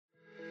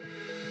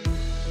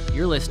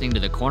You're listening to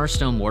the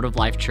Cornerstone Word of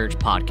Life Church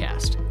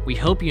podcast. We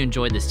hope you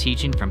enjoyed this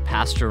teaching from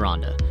Pastor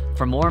Rhonda.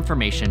 For more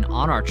information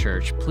on our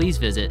church, please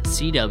visit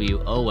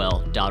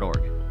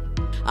cwol.org.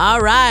 All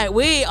right,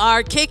 we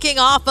are kicking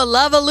off a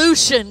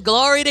Lovolution.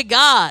 Glory to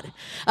God.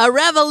 A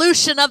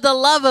revolution of the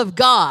love of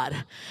God.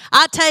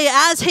 I tell you,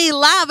 as He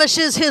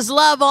lavishes His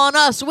love on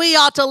us, we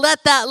ought to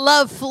let that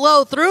love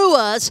flow through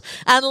us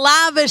and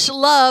lavish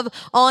love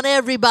on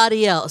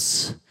everybody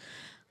else.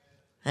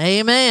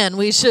 Amen,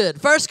 we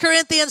should. 1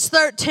 Corinthians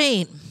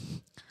 13,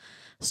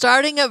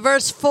 starting at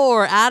verse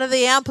 4, out of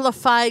the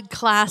Amplified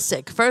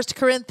Classic. 1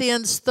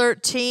 Corinthians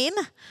 13,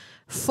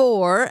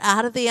 4,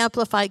 out of the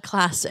Amplified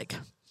Classic.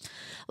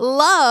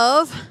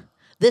 Love,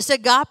 this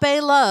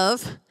agape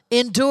love,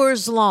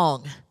 endures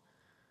long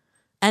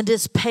and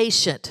is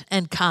patient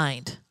and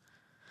kind.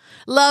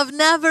 Love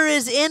never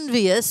is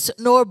envious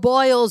nor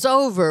boils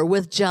over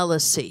with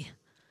jealousy.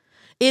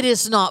 It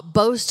is not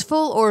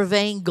boastful or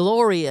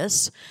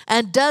vainglorious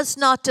and does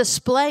not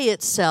display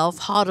itself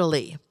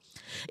haughtily.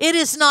 It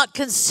is not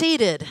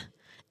conceited,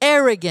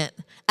 arrogant,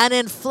 and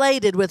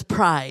inflated with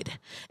pride.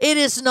 It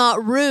is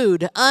not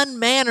rude,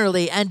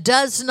 unmannerly, and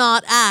does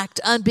not act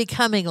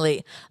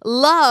unbecomingly.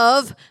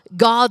 Love,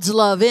 God's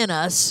love in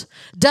us,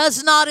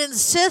 does not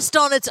insist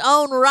on its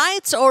own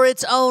rights or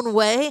its own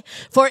way,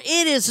 for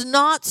it is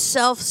not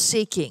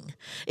self-seeking.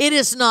 It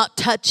is not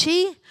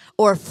touchy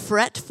or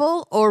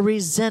fretful or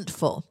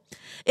resentful.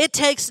 It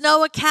takes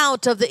no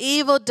account of the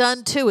evil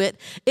done to it.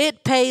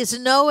 It pays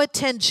no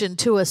attention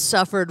to a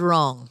suffered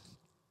wrong.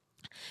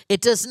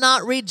 It does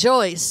not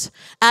rejoice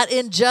at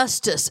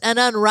injustice and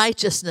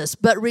unrighteousness,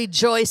 but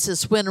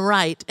rejoices when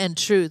right and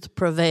truth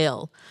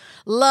prevail.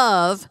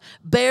 Love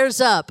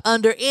bears up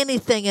under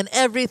anything and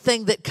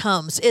everything that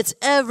comes. It's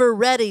ever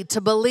ready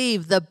to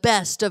believe the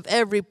best of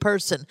every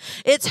person.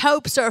 Its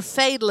hopes are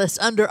fadeless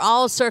under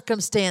all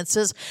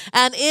circumstances,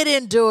 and it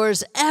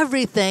endures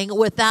everything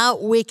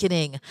without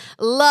weakening.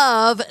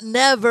 Love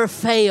never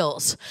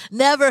fails,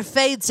 never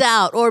fades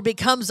out or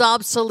becomes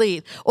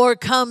obsolete or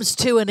comes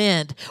to an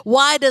end.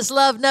 Why does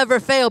love never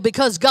fail?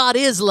 Because God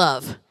is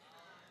love.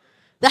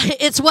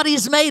 It's what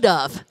He's made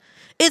of.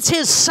 It's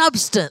His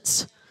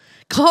substance.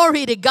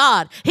 Glory to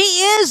God. He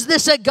is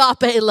this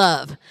agape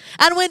love.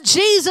 And when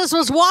Jesus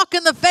was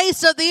walking the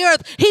face of the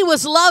earth, He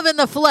was love in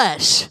the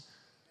flesh.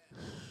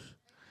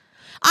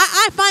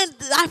 I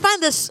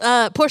find this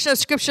portion of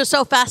Scripture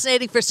so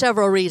fascinating for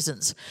several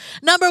reasons.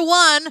 Number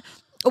one,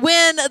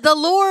 when the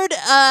Lord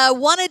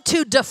wanted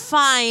to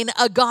define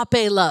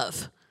agape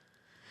love,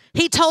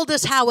 He told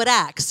us how it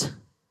acts.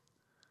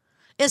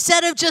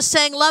 Instead of just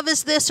saying love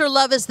is this or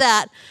love is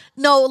that,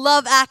 no,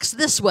 love acts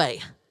this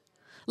way.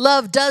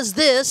 Love does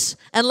this,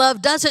 and love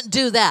doesn't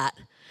do that.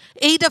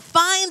 He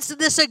defines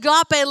this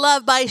agape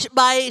love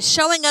by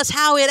showing us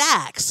how it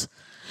acts.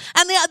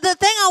 And the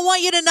thing I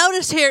want you to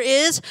notice here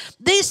is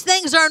these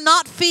things are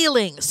not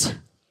feelings.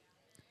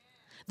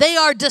 They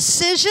are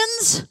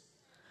decisions,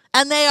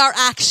 and they are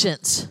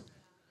actions.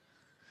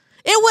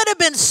 It would have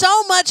been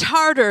so much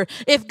harder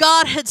if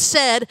God had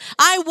said,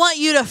 I want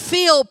you to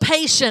feel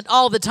patient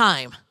all the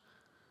time.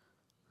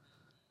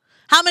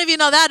 How many of you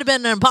know that would have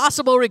been an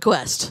impossible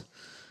request?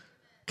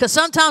 Because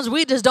sometimes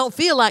we just don't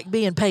feel like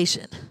being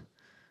patient,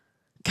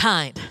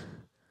 kind.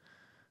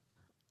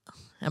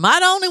 Am I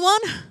the only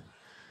one?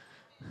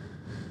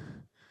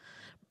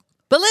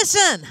 But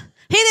listen,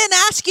 He didn't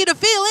ask you to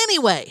feel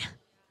anyway.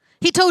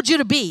 He told you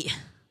to be.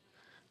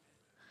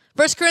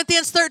 1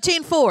 Corinthians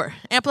 13, 4,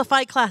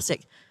 Amplified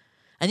Classic.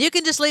 And you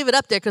can just leave it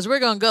up there because we're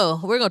going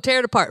to tear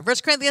it apart. 1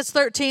 Corinthians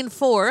 13,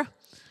 4.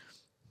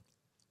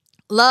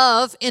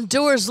 Love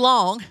endures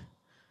long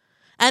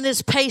and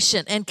is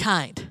patient and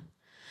kind.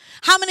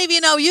 How many of you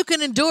know you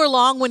can endure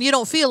long when you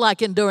don't feel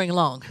like enduring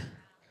long?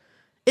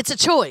 It's a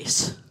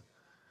choice.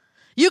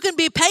 You can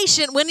be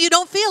patient when you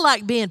don't feel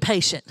like being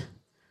patient.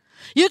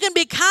 You can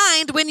be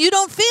kind when you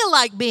don't feel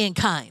like being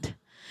kind.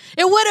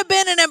 It would have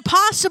been an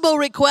impossible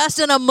request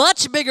and a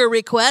much bigger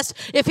request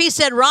if He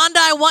said, Rhonda,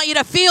 I want you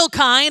to feel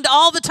kind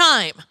all the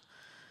time.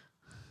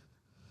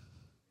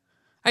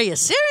 Are you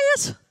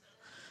serious?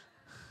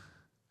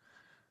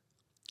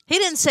 He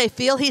didn't say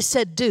feel, He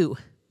said do.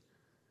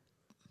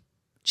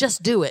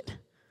 Just do it,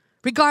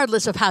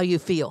 regardless of how you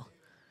feel.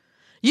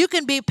 You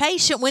can be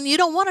patient when you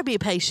don't want to be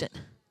patient.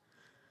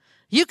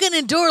 You can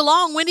endure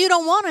long when you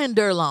don't want to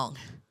endure long.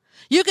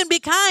 You can be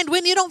kind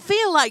when you don't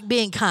feel like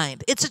being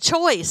kind. It's a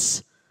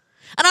choice.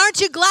 And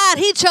aren't you glad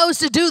He chose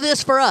to do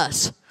this for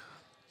us?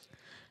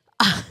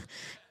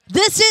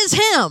 This is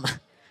Him.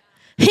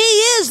 He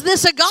is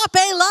this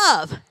agape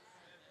love.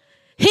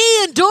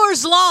 He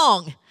endures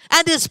long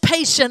and is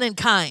patient and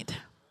kind.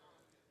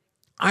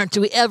 Aren't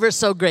we ever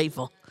so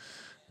grateful?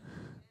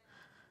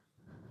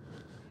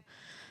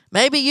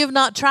 Maybe you've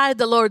not tried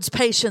the Lord's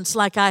patience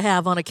like I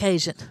have on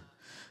occasion.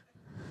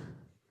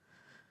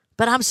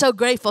 But I'm so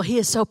grateful He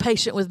is so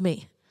patient with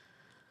me.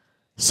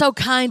 So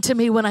kind to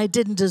me when I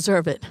didn't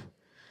deserve it.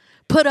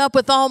 Put up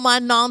with all my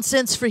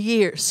nonsense for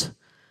years.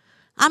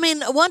 I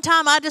mean, one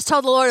time I just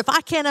told the Lord, if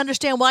I can't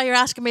understand why you're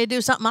asking me to do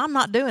something, I'm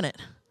not doing it.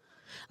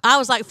 I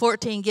was like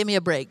 14, give me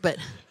a break, but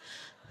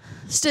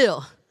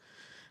still.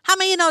 How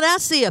many of you know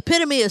that's the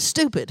epitome of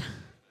stupid?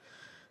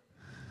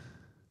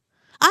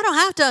 I don't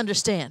have to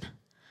understand.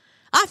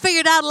 I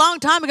figured out a long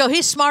time ago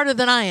he's smarter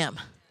than I am.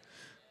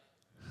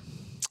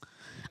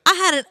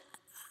 I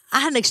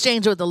had an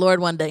exchange with the Lord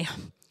one day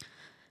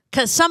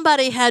because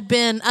somebody had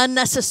been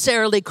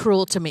unnecessarily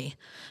cruel to me.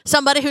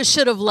 Somebody who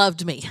should have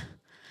loved me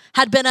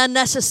had been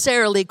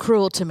unnecessarily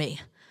cruel to me.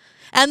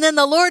 And then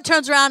the Lord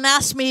turns around and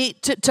asks me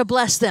to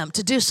bless them,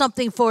 to do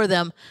something for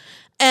them,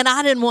 and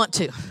I didn't want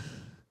to.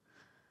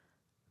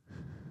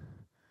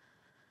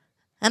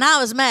 And I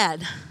was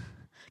mad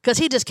because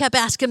he just kept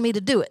asking me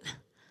to do it.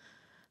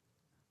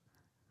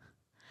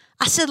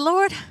 I said,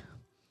 Lord,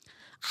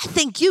 I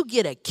think you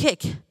get a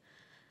kick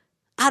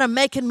out of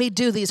making me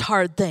do these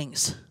hard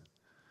things.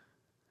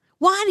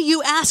 Why do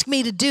you ask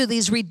me to do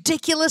these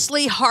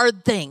ridiculously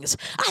hard things?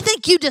 I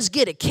think you just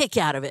get a kick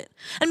out of it.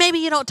 And maybe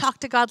you don't talk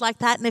to God like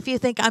that. And if you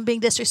think I'm being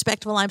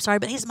disrespectful, I'm sorry,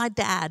 but he's my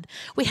dad.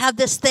 We have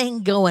this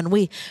thing going.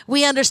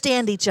 We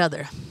understand each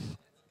other.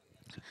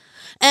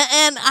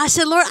 And I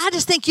said, Lord, I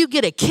just think you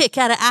get a kick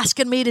out of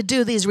asking me to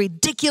do these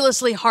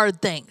ridiculously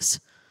hard things.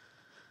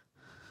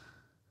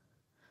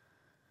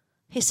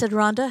 He said,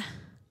 Rhonda,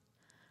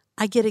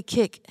 I get a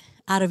kick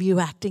out of you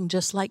acting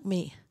just like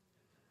me,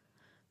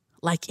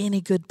 like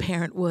any good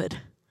parent would.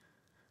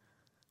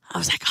 I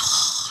was like,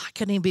 oh, I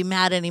couldn't even be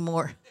mad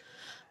anymore.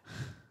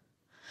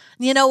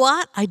 And you know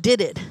what? I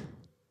did it,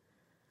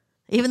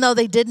 even though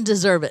they didn't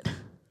deserve it.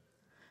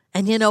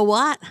 And you know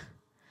what?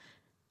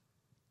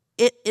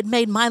 It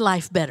made my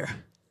life better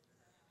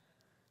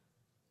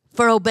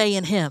for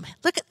obeying him.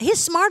 Look, he's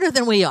smarter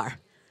than we are.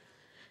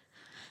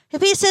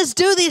 If he says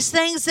do these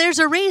things, there's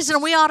a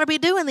reason we ought to be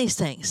doing these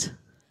things.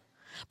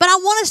 But I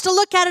want us to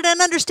look at it and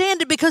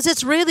understand it because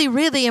it's really,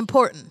 really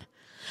important.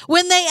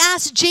 When they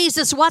asked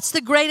Jesus, what's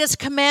the greatest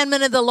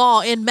commandment in the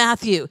law in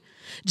Matthew?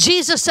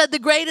 Jesus said the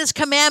greatest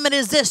commandment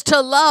is this,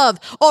 to love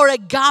or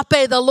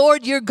agape the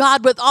Lord your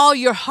God with all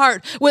your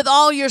heart, with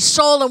all your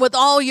soul, and with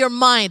all your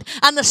mind.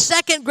 And the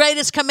second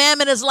greatest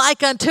commandment is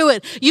like unto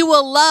it. You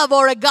will love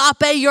or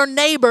agape your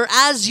neighbor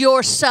as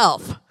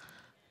yourself.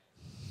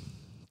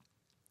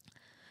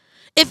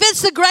 If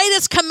it's the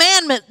greatest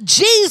commandment,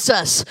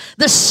 Jesus,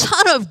 the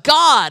Son of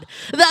God,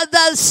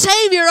 the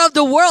Savior of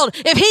the world,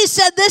 if he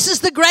said this is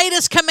the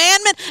greatest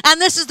commandment and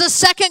this is the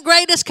second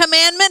greatest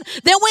commandment,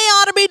 then we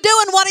ought to be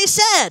doing what he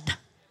said.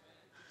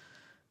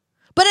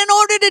 But in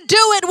order to do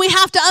it, we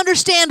have to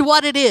understand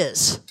what it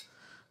is.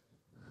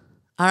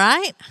 All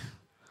right?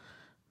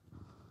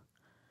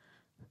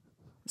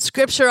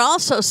 Scripture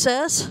also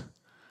says,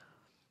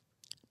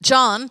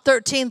 John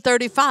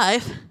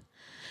 13:35,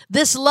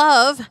 this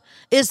love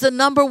is the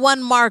number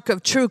one mark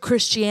of true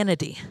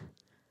Christianity.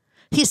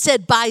 He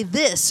said, by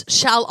this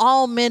shall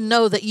all men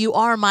know that you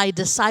are my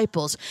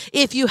disciples,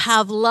 if you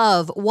have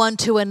love one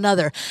to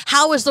another.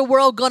 How is the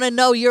world going to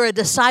know you're a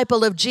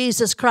disciple of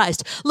Jesus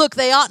Christ? Look,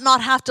 they ought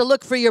not have to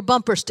look for your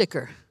bumper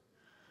sticker.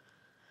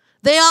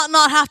 They ought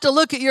not have to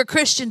look at your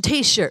Christian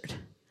t-shirt.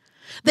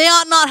 They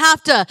ought not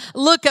have to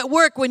look at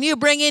work when you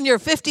bring in your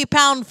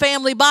 50-pound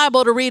family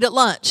Bible to read at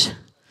lunch.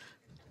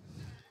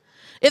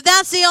 If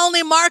that's the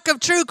only mark of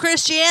true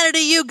Christianity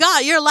you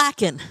got, you're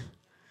lacking.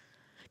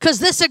 Because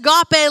this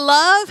agape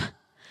love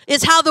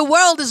is how the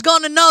world is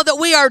going to know that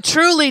we are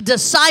truly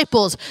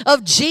disciples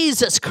of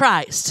Jesus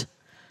Christ.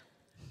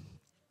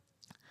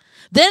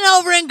 Then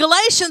over in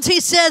Galatians, he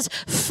says,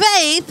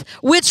 faith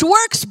which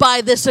works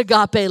by this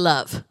agape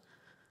love.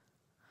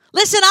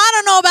 Listen, I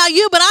don't know about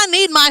you, but I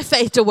need my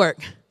faith to work.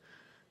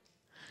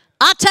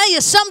 I tell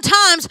you,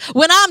 sometimes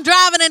when I'm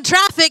driving in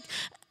traffic,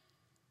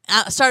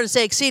 I started to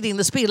say exceeding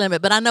the speed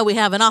limit, but I know we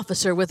have an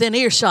officer within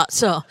earshot,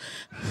 so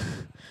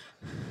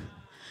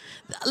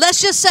let's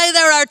just say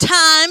there are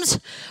times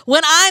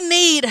when I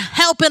need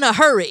help in a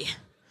hurry.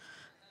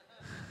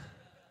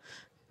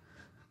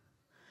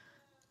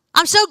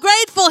 I'm so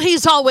grateful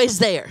he's always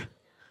there.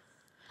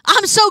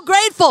 I'm so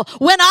grateful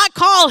when I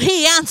call,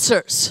 he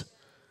answers.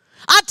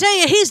 I tell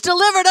you, he's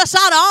delivered us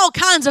out of all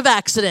kinds of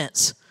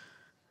accidents.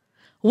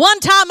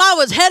 One time I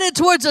was headed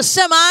towards a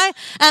semi, and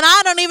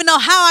I don't even know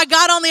how I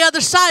got on the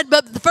other side,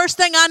 but the first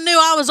thing I knew,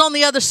 I was on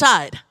the other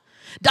side.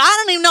 I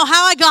don't even know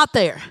how I got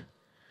there.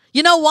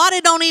 You know what?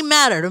 It don't even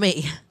matter to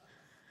me.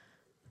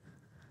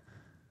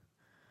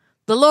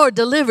 The Lord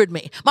delivered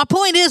me. My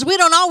point is, we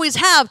don't always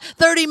have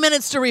 30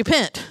 minutes to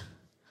repent.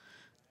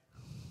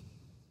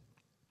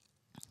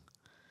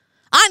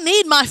 I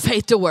need my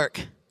faith to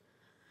work.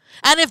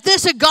 And if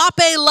this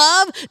agape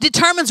love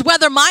determines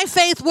whether my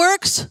faith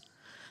works,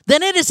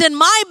 then it is in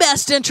my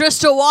best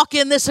interest to walk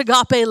in this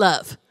agape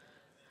love.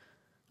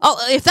 Oh,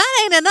 if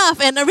that ain't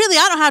enough, and really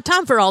I don't have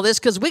time for all this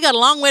because we got a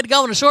long way to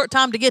go and a short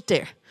time to get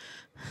there.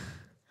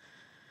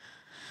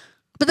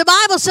 But the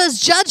Bible says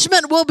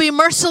judgment will be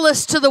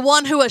merciless to the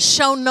one who has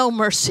shown no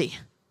mercy.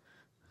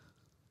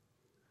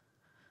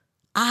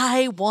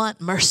 I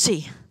want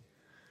mercy.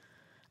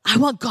 I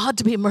want God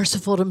to be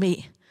merciful to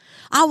me.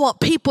 I want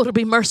people to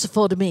be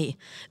merciful to me.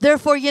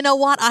 Therefore, you know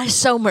what? I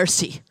sow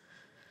mercy.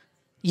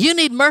 You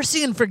need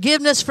mercy and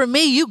forgiveness from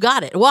me, you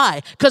got it.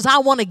 Why? Because I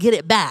want to get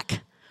it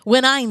back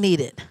when I need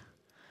it.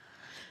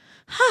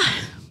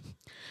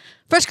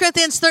 1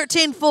 Corinthians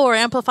 13:4,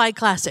 Amplified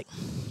Classic.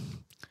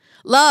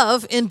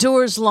 Love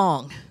endures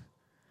long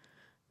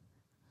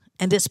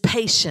and is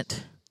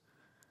patient.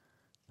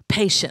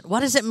 Patient.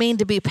 What does it mean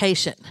to be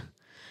patient?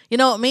 You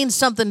know, it means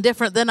something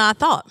different than I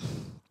thought.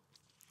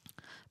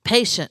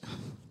 Patient.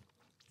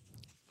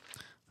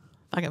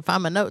 If I can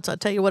find my notes, I'll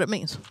tell you what it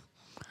means.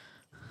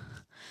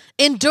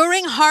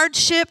 Enduring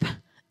hardship,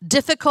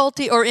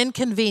 difficulty, or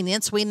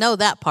inconvenience. We know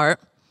that part.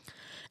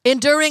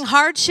 Enduring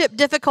hardship,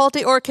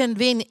 difficulty, or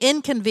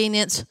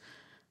inconvenience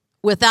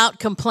without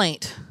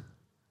complaint.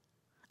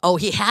 Oh,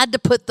 he had to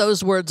put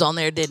those words on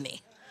there, didn't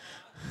he?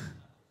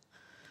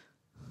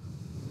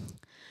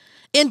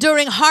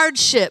 Enduring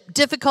hardship,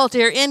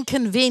 difficulty, or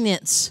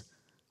inconvenience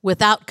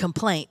without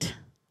complaint.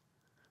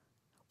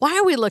 Why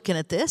are we looking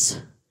at this?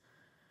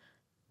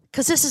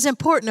 Because this is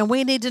important and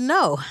we need to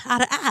know how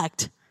to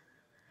act.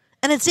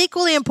 And it's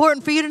equally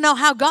important for you to know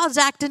how God's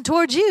acting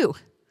towards you.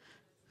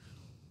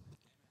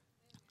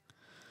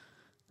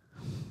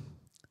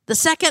 The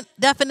second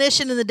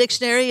definition in the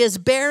dictionary is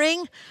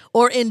bearing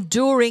or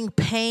enduring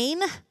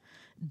pain,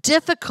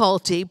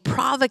 difficulty,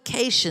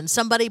 provocation,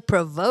 somebody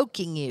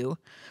provoking you,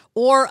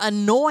 or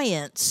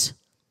annoyance,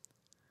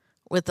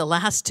 with the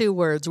last two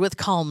words, with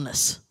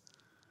calmness.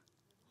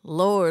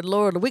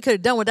 Lord, we could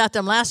have done without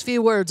them last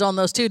few words on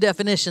those two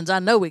definitions. I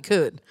know we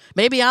could.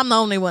 Maybe I'm the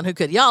only one who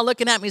could. Y'all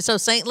looking at me so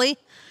saintly.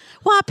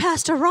 Why,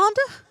 Pastor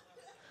Rhonda?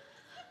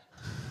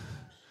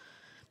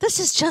 This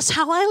is just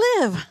how I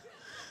live.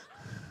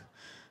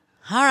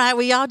 All right,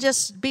 well, y'all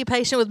just be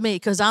patient with me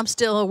because I'm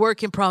still a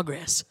work in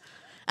progress.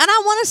 And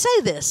I want to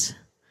say this.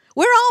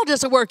 We're all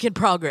just a work in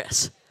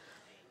progress.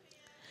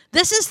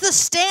 This is the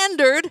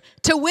standard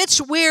to which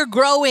we're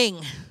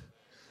growing.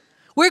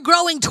 We're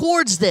growing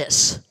towards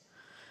this.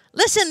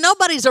 Listen,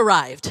 nobody's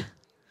arrived.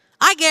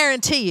 I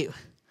guarantee you.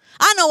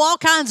 I know all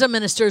kinds of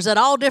ministers at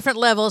all different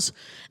levels,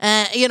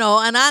 and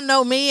I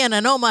know me and I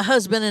know my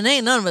husband, and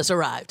ain't none of us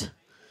arrived.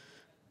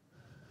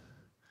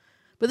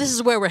 But this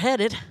is where we're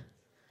headed,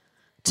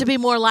 to be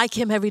more like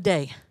him every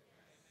day.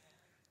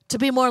 To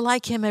be more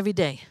like him every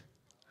day.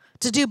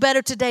 To do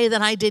better today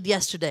than I did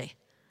yesterday.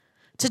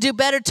 To do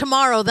better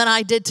tomorrow than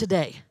I did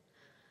today.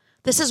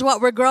 This is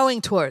what we're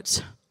growing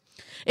towards.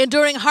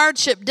 Enduring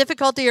hardship,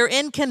 difficulty, or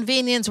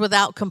inconvenience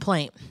without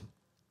complaint.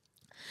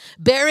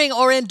 Bearing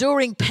or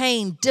enduring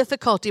pain,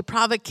 difficulty,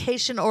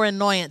 provocation, or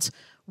annoyance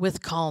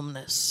with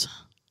calmness.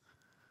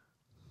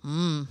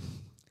 I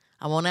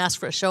won't ask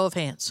for a show of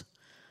hands.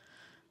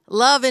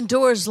 Love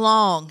endures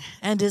long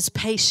and is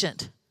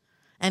patient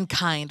and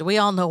kind. We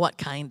all know what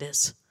kind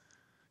is.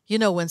 You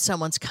know when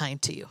someone's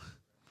kind to you.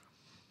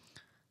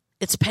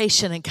 It's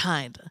patient and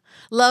kind.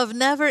 Love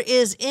never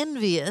is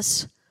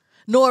envious,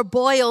 nor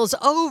boils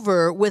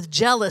over with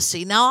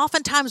jealousy. Now,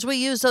 oftentimes we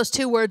use those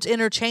two words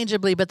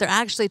interchangeably, but they're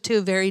actually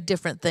two very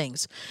different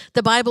things.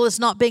 The Bible is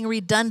not being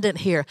redundant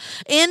here.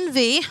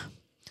 Envy,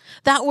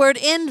 that word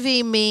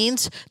envy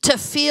means to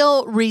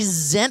feel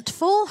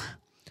resentful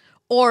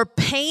or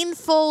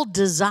painful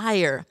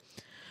desire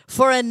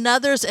for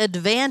another's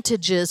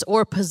advantages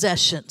or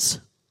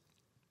possessions.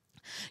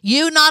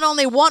 You not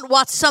only want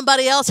what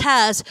somebody else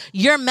has,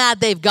 you're mad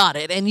they've got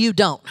it and you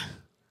don't.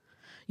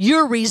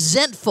 You're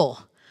resentful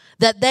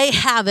that they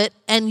have it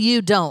and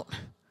you don't.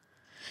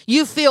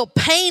 You feel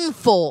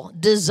painful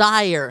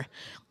desire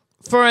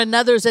for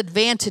another's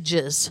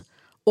advantages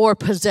or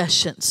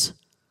possessions.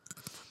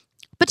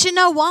 But you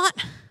know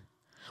what?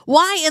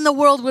 Why in the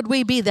world would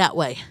we be that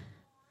way?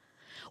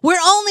 We're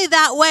only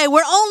that way.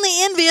 We're only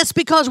envious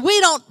because we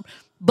don't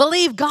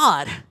believe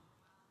God,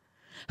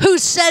 who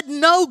said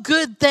no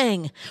good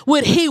thing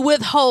would he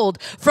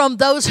withhold from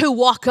those who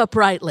walk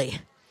uprightly.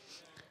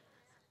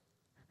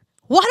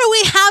 What do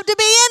we have to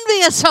be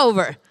envious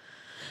over?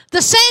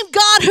 The same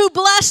God who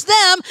blessed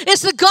them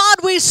is the God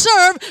we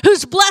serve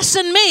who's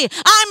blessing me.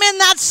 I'm in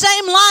that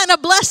same line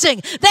of blessing.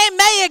 They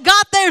may have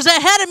got theirs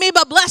ahead of me,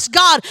 but bless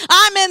God,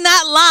 I'm in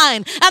that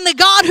line. And the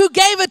God who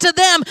gave it to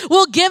them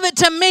will give it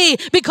to me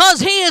because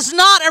he is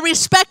not a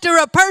respecter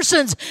of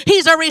persons.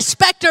 He's a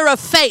respecter of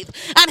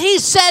faith. And he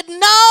said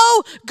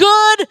no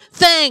good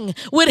thing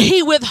would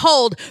he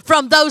withhold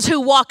from those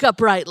who walk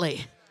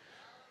uprightly.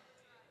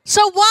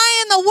 So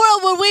why in the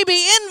world would we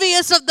be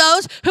envious of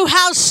those who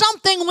have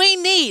something we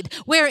need?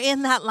 We're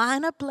in that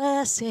line of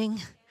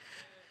blessing.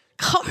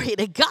 Glory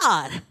to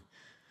God.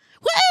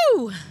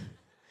 Woo!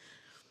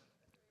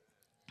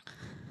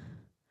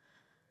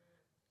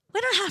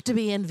 We don't have to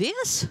be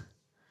envious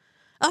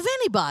of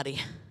anybody.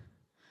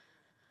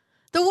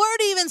 The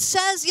word even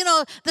says,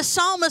 the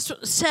psalmist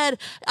said,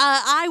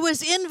 I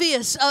was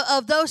envious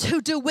of those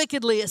who do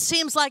wickedly. It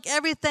seems like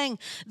everything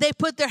they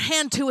put their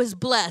hand to is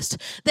blessed.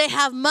 They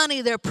have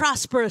money, they're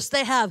prosperous,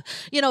 they have,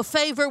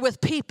 favor with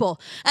people.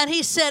 And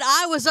he said,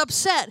 I was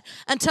upset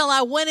until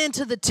I went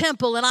into the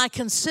temple and I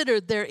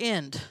considered their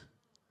end.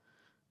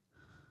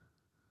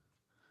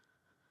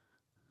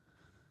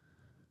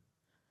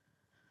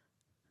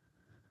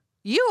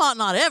 You ought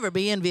not ever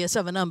be envious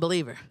of an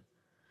unbeliever.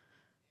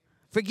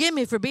 Forgive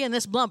me for being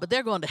this blunt, but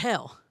they're going to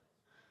hell.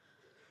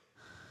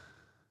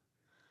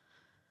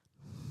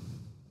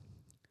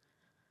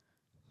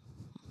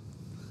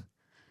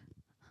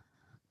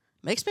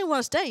 Makes me want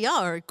to stay.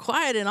 Y'all are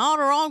quiet in all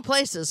the wrong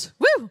places.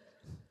 Woo!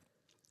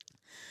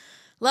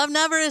 Love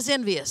never is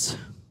envious.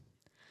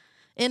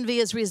 Envy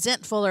is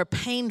resentful or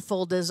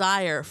painful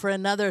desire for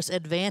another's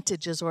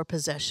advantages or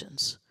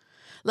possessions.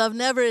 Love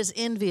never is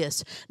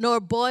envious, nor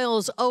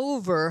boils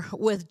over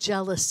with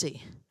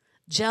jealousy.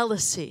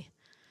 Jealousy.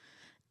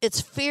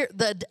 It's fear.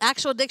 The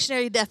actual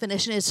dictionary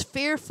definition is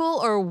fearful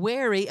or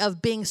wary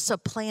of being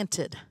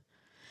supplanted,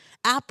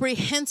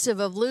 apprehensive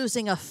of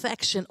losing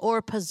affection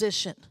or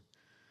position.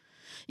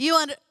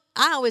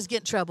 I always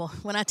get in trouble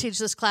when I teach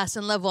this class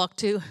in Love Walk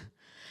 2,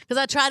 because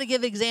I try to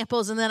give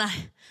examples and then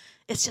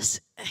it's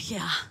just,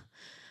 yeah.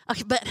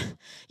 Okay, but,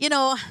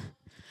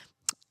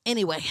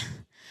 anyway,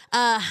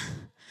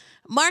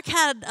 Mark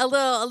had a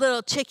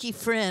little chicky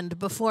friend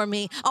before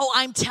me. Oh,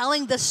 I'm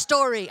telling the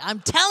story. I'm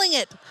telling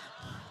it.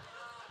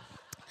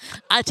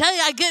 I tell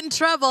you, I get in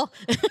trouble.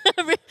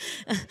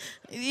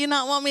 You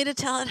not want me to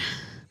tell it?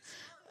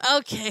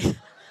 Okay.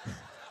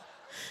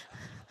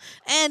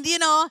 And,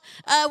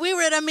 we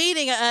were at a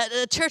meeting,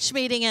 a church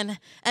meeting,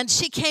 and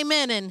she came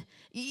in, and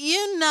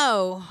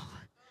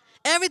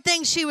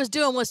everything she was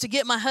doing was to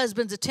get my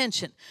husband's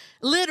attention,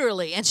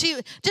 literally. And she,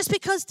 just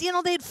because,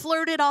 they'd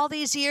flirted all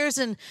these years,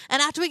 and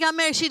after we got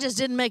married, she just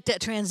didn't make that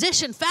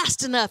transition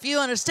fast enough, you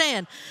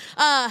understand?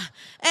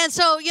 And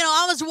so,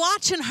 I was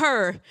watching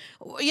her,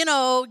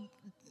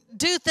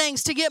 do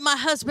things to get my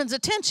husband's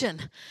attention.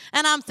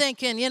 And I'm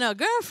thinking,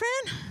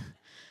 girlfriend.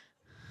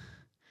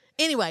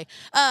 Anyway,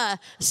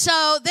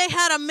 so they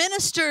had a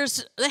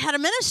minister's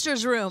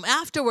room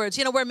afterwards,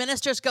 where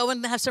ministers go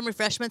and have some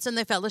refreshments and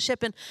they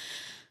fellowship. And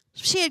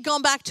she had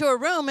gone back to her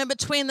room in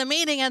between the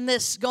meeting and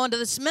going to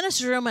this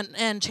minister's room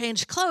and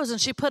changed clothes.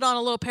 And she put on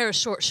a little pair of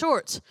short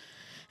shorts.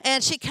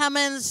 And she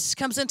comes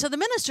into the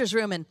minister's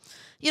room. And,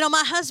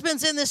 my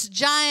husband's in this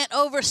giant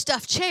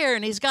overstuffed chair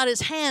and he's got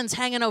his hands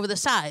hanging over the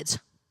sides.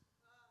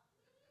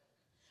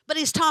 But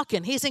he's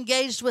talking. He's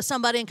engaged with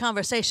somebody in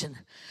conversation.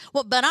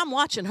 Well, but I'm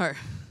watching her.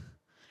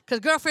 Because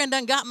girlfriend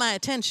done got my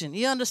attention.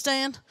 You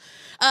understand?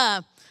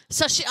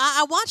 So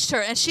I watched her,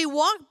 and she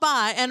walked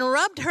by and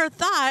rubbed her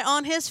thigh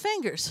on his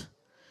fingers.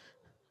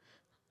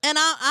 And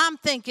I'm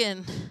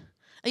thinking,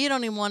 you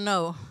don't even want to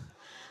know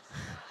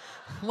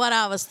what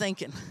I was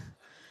thinking.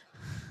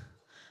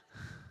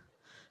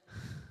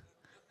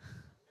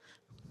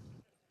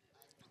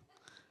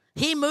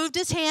 He moved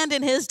his hand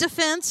in his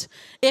defense.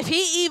 If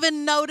he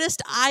even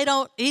noticed,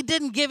 he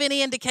didn't give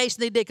any indication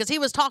that he did, because he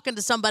was talking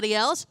to somebody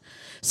else.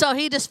 So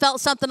he just felt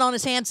something on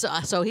his hand.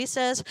 So he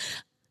says,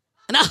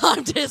 no,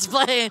 I'm just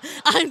playing.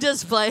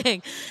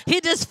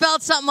 He just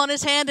felt something on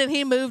his hand and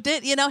he moved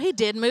it. He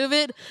did move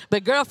it,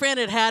 but girlfriend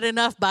had had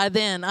enough by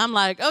then. I'm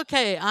like,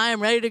 okay, I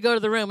am ready to go to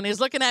the room. And he's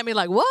looking at me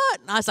like, what?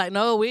 And I was like,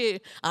 no, we're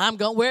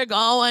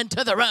going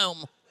to the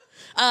room.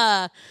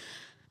 How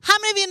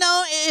many of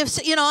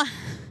you know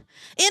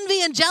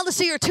envy and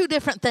jealousy are two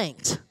different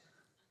things?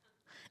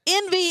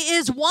 Envy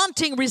is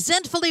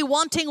resentfully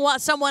wanting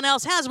what someone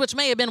else has, which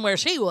may have been where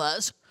she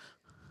was.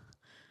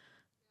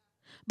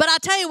 But I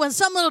tell you, when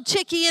some little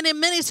chickie in a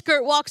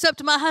miniskirt walks up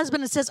to my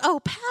husband and says, oh,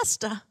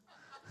 Pastor,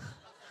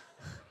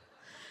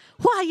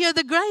 why, you're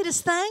the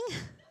greatest thing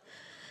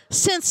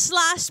since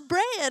sliced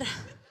bread.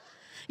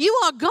 You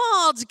are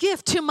God's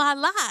gift to my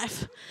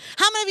life.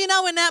 How many of you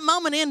know in that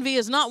moment, envy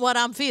is not what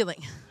I'm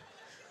feeling?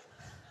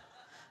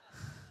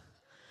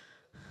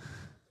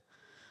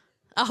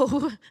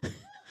 Oh,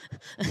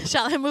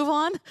 shall I move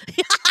on?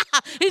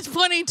 He's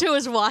pointing to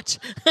his watch.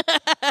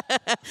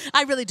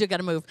 I really do got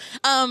to move.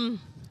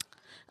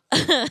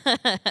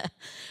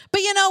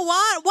 But you know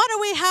what? What do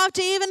we have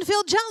to even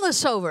feel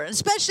jealous over?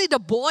 Especially to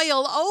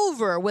boil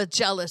over with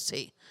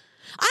jealousy.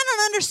 I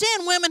don't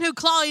understand women who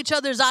claw each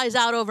other's eyes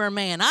out over a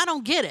man. I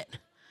don't get it.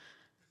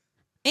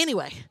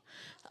 Anyway,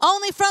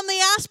 only from the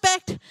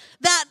aspect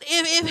that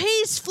if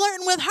he's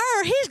flirting with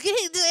her, he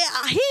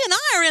and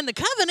I are in the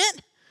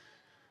covenant.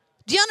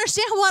 Do you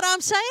understand what I'm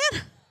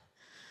saying?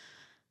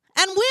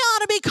 And we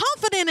ought to be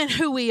confident in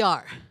who we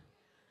are.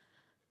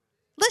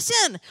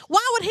 Listen,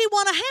 why would he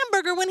want a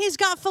hamburger when he's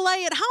got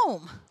filet at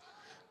home?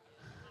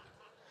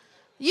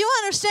 You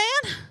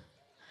understand?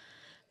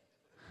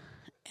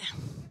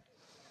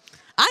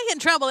 I get in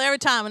trouble every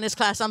time in this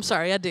class. I'm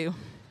sorry, I do.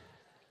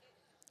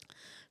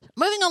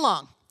 Moving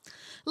along.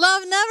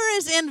 Love never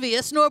is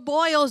envious, nor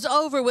boils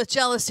over with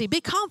jealousy.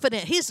 Be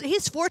confident.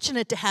 He's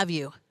fortunate to have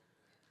you.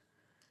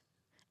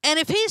 And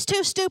if he's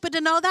too stupid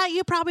to know that,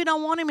 you probably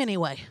don't want him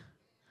anyway.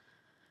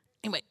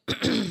 Anyway.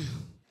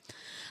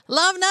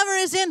 Love never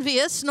is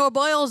envious, nor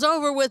boils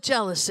over with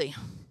jealousy.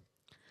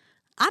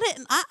 I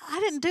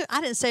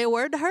didn't say a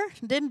word to her.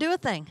 Didn't do a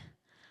thing.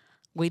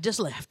 We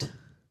just left.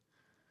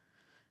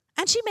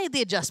 And she made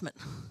the adjustment.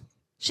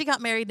 She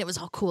got married and it was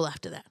all cool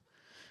after that.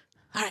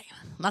 All right.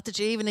 Not that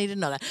you even need to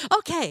know that.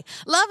 Okay.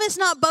 Love is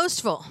not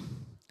boastful,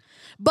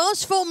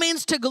 Boastful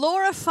means to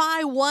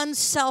glorify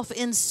oneself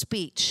in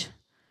speech,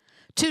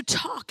 to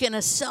talk in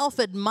a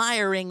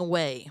self-admiring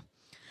way,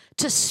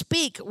 to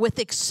speak with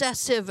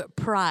excessive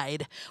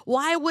pride.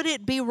 Why would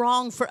it be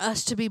wrong for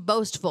us to be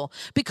boastful?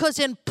 Because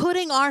in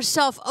putting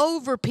ourselves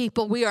over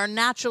people, we are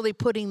naturally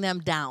putting them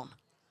down.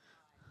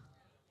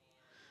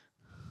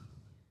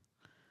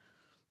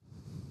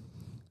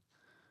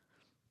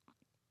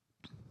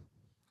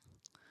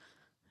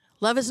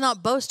 Love is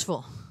not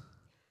boastful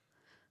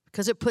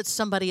because it puts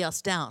somebody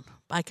else down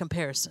by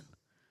comparison.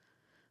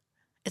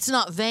 It's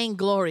not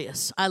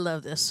vainglorious. I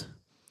love this.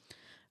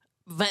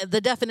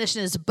 The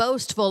definition is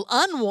boastful,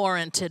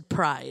 unwarranted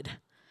pride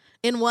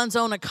in one's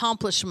own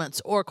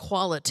accomplishments or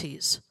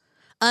qualities.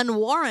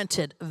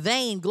 Unwarranted,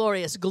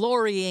 vainglorious,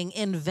 glorying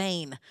in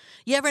vain.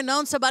 You ever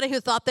known somebody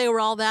who thought they were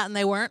all that and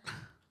they weren't?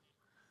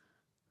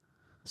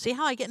 See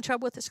how I get in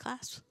trouble with this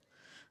class?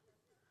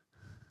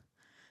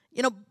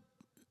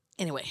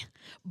 Anyway,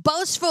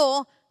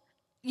 boastful,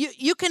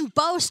 you can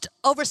boast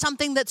over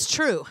something that's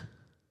true.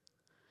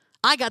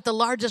 I got the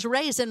largest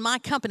raise in my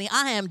company.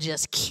 I am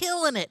just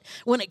killing it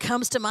when it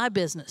comes to my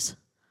business.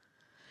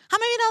 How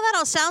many of you know that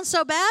don't sound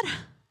so bad?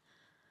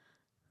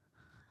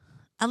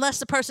 Unless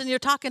the person you're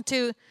talking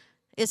to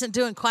isn't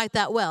doing quite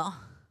that well.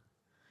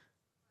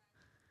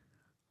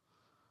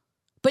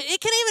 But it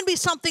can even be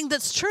something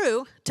that's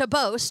true to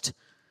boast.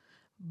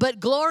 But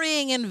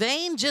glorying in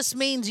vain just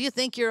means you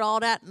think you're all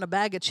that in a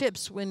bag of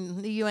chips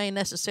when you ain't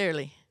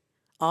necessarily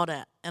all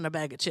that in a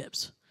bag of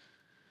chips.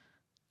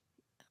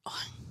 I'll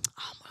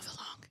move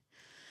along.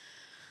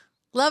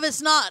 Love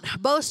is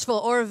not boastful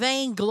or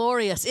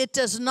vainglorious. It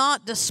does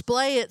not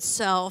display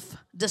itself.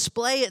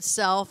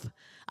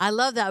 I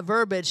love that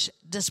verbiage.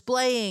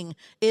 Displaying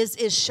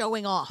is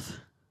showing off.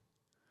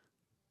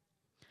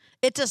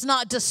 It does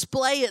not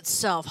display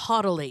itself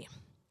haughtily.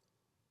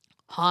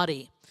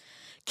 Haughty.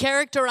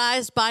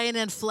 Characterized by an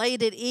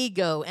inflated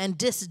ego and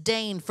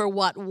disdain for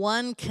what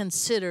one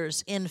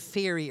considers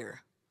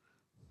inferior.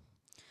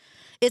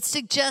 It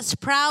suggests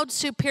proud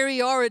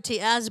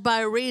superiority as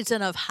by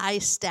reason of high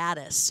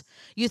status.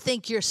 You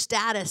think your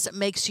status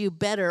makes you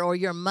better, or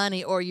your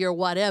money or your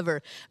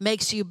whatever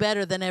makes you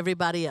better than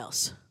everybody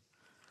else.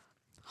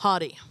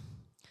 Haughty.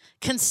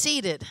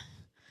 Conceited.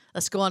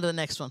 Let's go on to the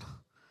next one.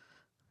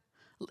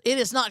 It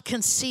is not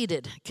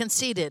conceited.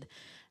 Conceited.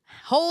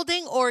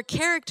 Holding or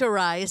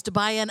characterized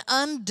by an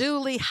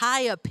unduly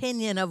high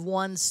opinion of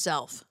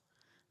oneself.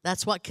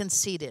 That's what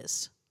conceit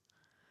is.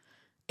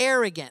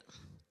 Arrogant.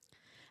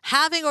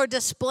 Having or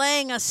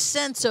displaying a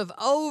sense of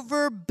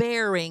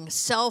overbearing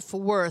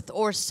self-worth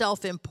or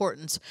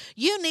self-importance.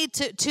 You need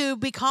to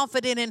be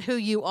confident in who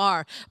you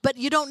are, but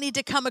you don't need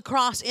to come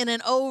across in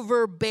an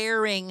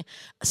overbearing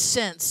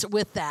sense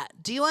with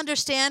that. Do you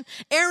understand?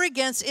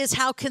 Arrogance is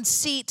how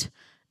conceit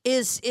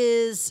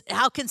is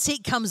how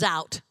conceit comes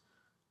out.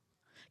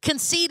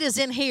 Conceit is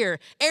in here.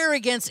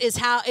 Arrogance is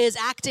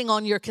acting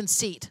on your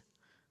conceit.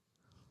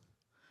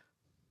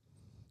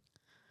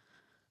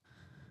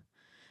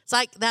 It's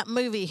like that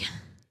movie,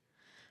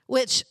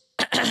 which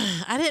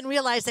I didn't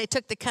realize they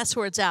took the cuss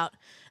words out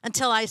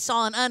until I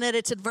saw an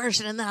unedited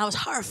version, and then I was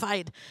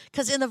horrified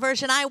because in the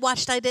version I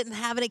watched, I didn't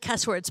have any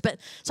cuss words. But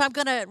so I'm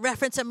going to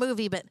reference a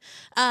movie, but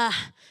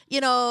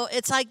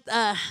it's like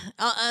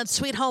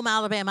Sweet Home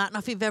Alabama. I don't know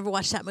if you've ever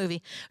watched that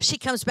movie. She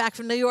comes back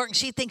from New York and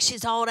she thinks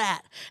she's all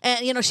that,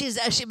 and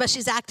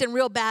she's acting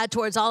real bad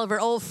towards all of her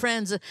old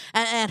friends.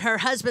 And her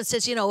husband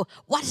says,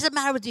 what is the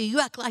matter with you? You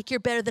act like you're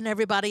better than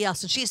everybody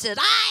else. And she says,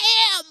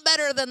 I am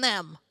better than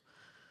them.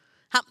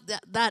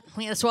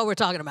 That's what we're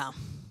talking about.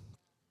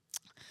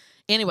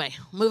 Anyway,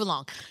 move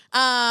along.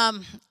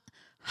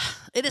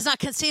 It is not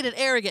conceited,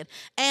 arrogant,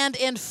 and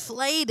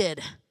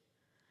inflated.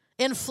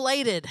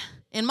 Inflated.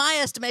 In my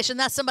estimation,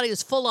 that's somebody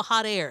who's full of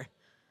hot air.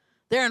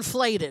 They're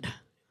inflated.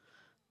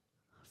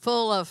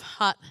 Full of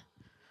hot.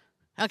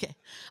 Okay.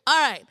 All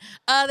right.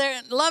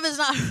 Love is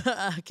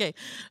not, okay.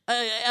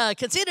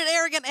 Conceited,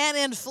 arrogant, and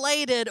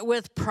inflated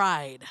with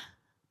pride.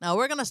 Now,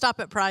 we're going to stop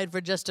at pride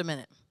for just a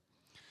minute.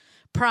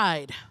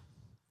 Pride.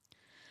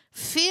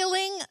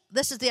 Feeling,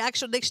 this is the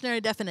actual dictionary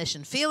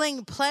definition,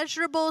 feeling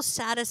pleasurable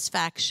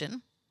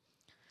satisfaction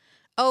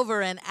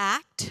over an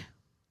act,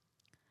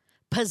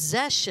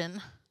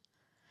 possession,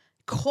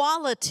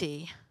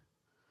 quality,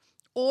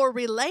 or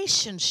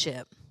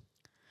relationship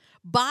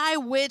by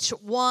which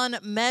one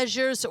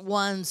measures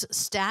one's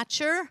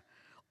stature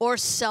or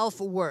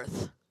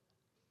self-worth.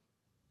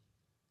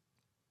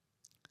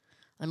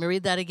 Let me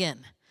read that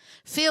again.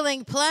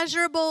 Feeling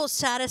pleasurable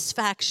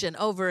satisfaction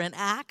over an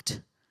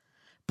act,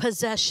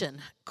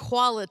 possession,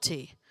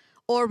 quality,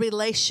 or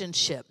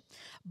relationship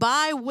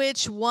by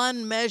which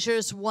one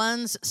measures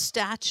one's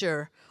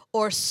stature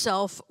or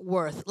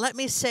self-worth. Let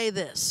me say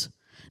this.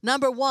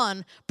 Number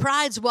one,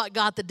 pride's what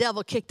got the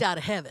devil kicked out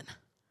of heaven.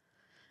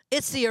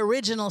 It's the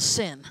original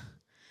sin.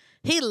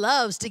 He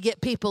loves to get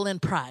people in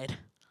pride.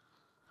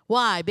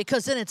 Why?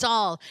 Because then it's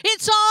all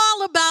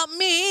about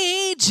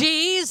me,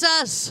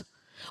 Jesus.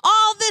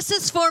 All this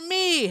is for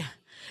me.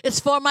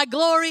 It's for my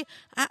glory.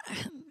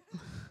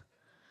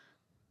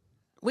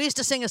 We used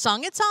to sing a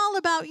song, it's all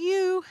about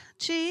you,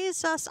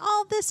 Jesus.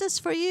 All this is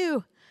for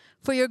you,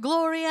 for your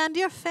glory and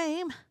your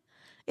fame.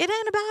 It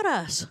ain't about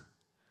us.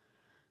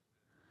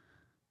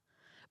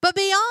 But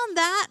beyond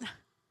that,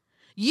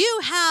 you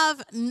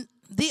have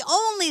the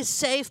only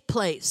safe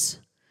place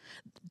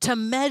to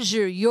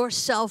measure your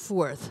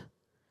self-worth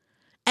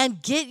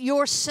and get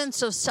your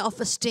sense of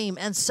self-esteem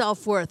and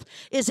self-worth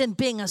is in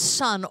being a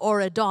son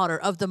or a daughter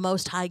of the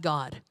Most High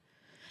God.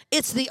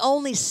 It's the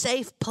only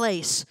safe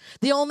place,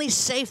 the only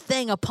safe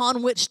thing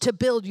upon which to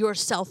build your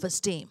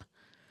self-esteem.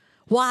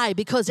 Why?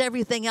 Because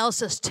everything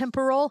else is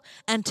temporal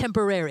and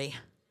temporary.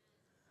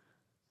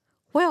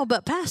 Well,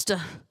 but Pastor,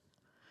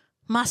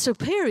 my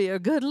superior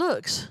good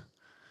looks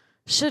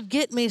should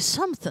get me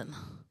something.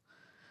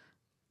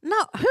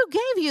 No, who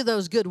gave you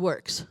those good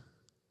works?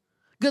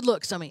 Good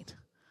looks, I mean.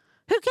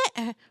 Who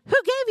gave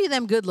you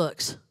them good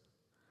looks?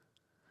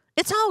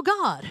 It's all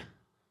God.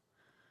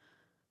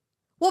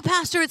 Well,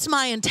 Pastor, it's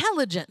my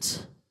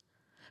intelligence.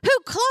 Who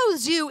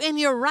clothes you in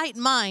your right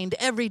mind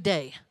every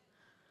day?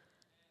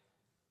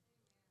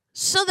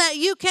 So that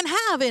you can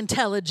have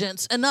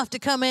intelligence enough to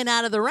come in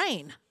out of the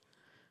rain.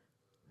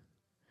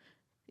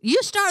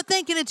 You start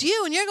thinking it's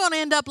you and you're going to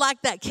end up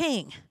like that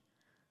king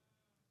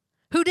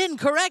who didn't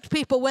correct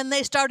people when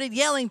they started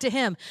yelling to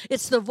him.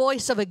 It's the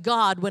voice of a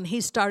God when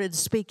he started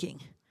speaking.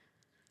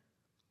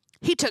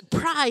 He took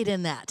pride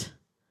in that.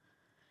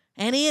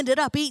 And he ended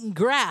up eating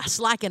grass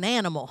like an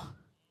animal.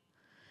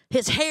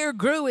 His hair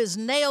grew, his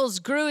nails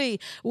grew, he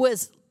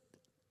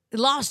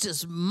lost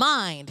his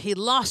mind. He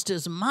lost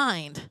his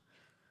mind.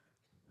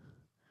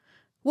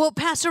 Well,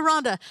 Pastor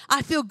Rhonda,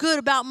 I feel good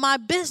about my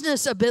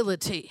business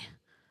ability.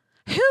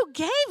 Who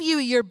gave you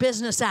your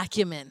business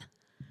acumen?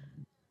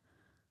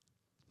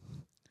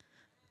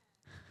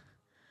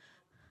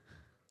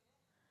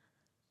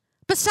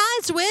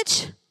 Besides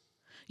which,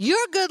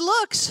 your good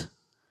looks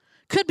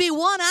could be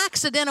one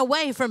accident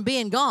away from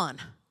being gone.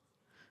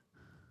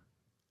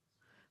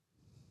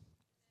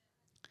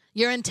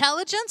 Your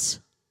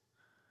intelligence,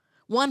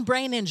 one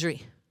brain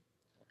injury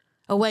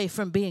away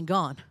from being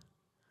gone.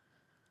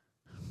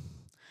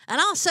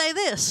 And I'll say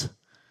this.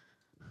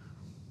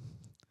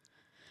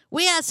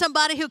 We had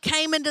somebody who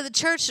came into the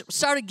church,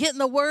 started getting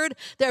the word,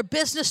 their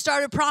business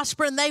started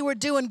prospering, they were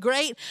doing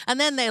great, and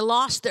then they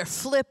lost their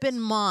flipping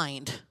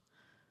mind.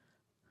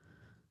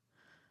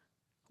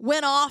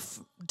 Went off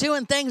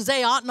doing things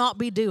they ought not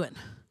be doing.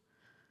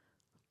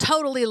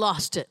 Totally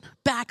lost it.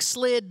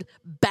 Backslid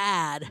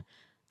bad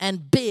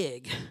and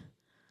big.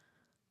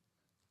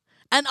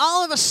 And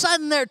all of a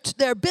sudden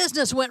their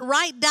business went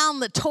right down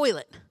the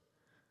toilet.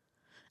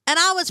 And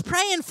I was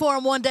praying for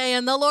him one day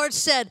and the Lord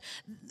said,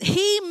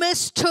 he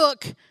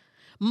mistook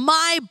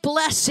my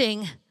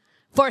blessing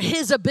for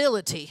his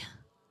ability.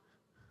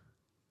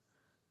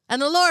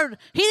 And the Lord,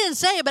 he didn't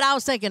say it, but I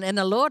was thinking, and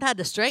the Lord had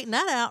to straighten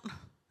that out.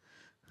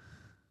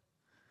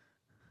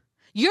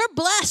 You're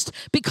blessed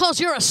because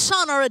you're a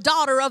son or a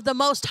daughter of the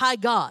Most High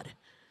God.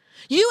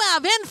 You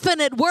have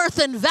infinite worth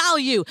and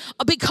value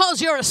because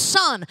you're a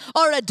son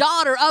or a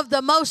daughter of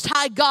the Most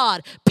High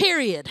God.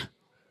 Period.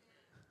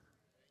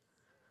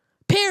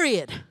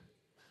 Period.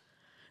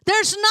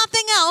 There's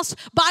nothing else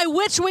by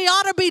which we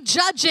ought to be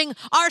judging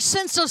our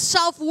sense of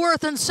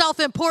self-worth and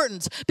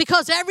self-importance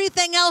because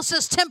everything else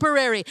is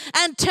temporary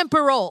and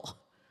temporal.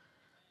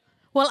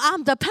 Well,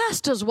 I'm the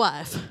pastor's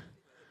wife.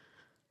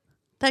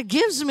 That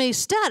gives me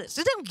status.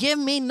 It didn't give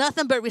me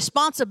nothing but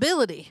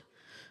responsibility.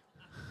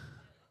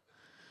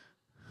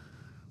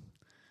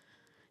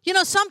 You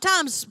know,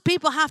 sometimes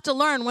people have to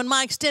learn when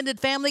my extended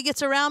family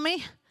gets around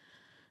me,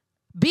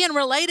 being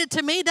related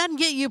to me doesn't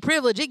get you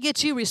privilege. It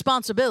gets you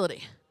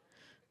responsibility.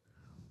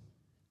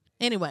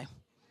 Anyway.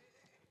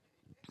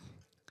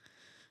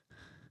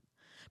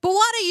 But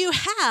what do you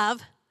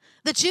have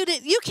that you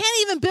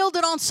can't even build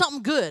it on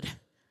something good?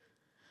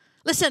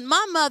 Listen,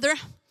 my mother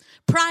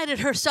prided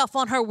herself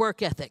on her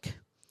work ethic.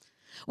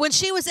 When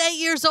she was 8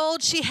 years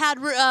old, she had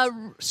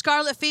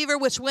scarlet fever,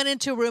 which went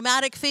into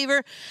rheumatic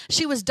fever.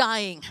 She was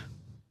dying.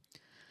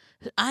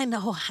 I know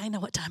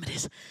what time it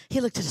is.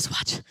 He looked at his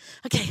watch.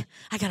 Okay,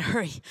 I gotta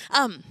hurry.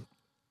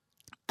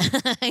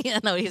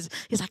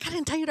 He's like, I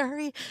didn't tell you to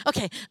hurry.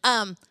 Okay.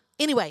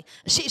 Anyway,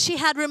 she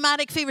had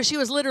rheumatic fever. She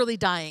was literally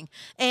dying.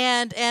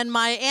 And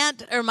my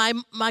aunt or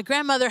my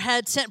grandmother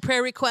had sent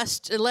prayer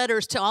request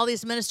letters to all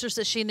these ministers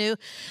that she knew,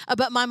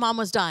 but my mom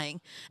was dying.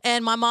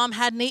 And my mom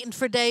hadn't eaten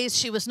for days.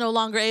 She was no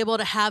longer able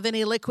to have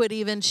any liquid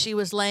even. She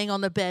was laying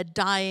on the bed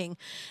dying.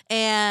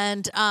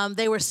 And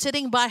they were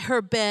sitting by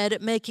her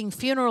bed making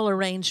funeral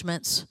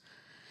arrangements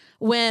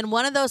when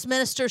one of those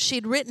ministers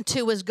she'd written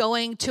to was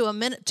going to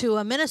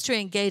a ministry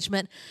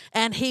engagement,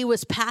 and he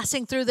was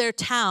passing through their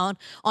town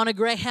on a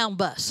Greyhound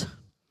bus.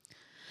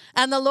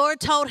 And the Lord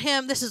told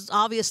him, this is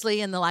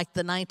obviously in the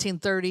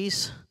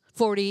 1930s,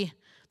 38,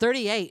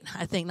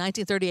 I think,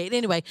 1938.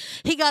 Anyway,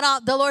 he got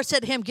out. The Lord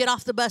said to him, get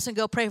off the bus and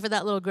go pray for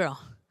that little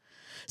girl.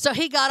 So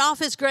he got off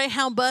his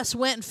Greyhound bus,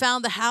 went and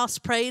found the house,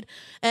 prayed,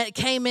 and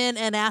came in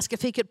and asked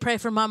if he could pray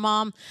for my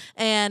mom.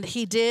 And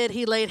he did.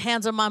 He laid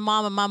hands on my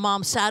mom, and my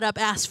mom sat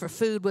up, asked for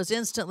food, was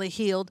instantly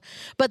healed.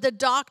 But the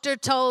doctor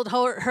told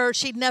her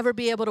she'd never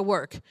be able to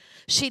work.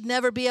 She'd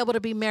never be able to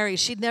be married.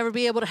 She'd never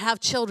be able to have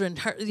children.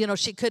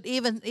 She could,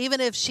 even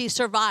if she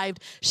survived,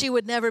 she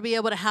would never be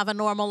able to have a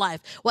normal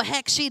life. Well,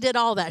 heck, she did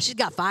all that. She's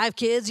got 5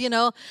 kids,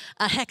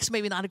 Heck's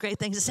maybe not a great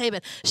thing to say,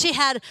 but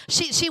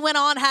she went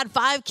on, had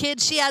 5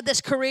 kids. She had this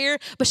career,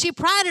 but she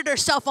prided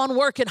herself on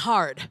working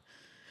hard,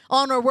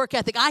 on her work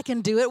ethic. I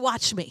can do it.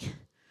 Watch me.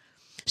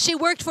 She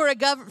worked for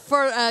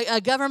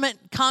a government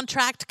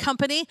contract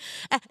company,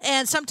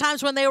 and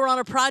sometimes when they were on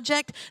a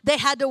project, they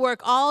had to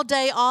work all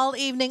day, all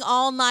evening,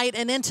 all night,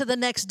 and into the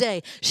next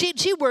day.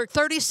 She worked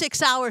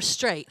 36 hours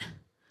straight.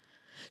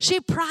 She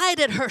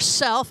prided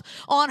herself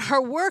on her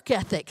work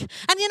ethic.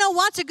 And you know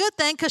what's a good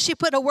thing, because she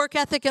put a work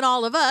ethic in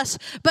all of us,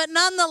 but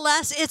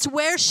nonetheless, it's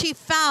where she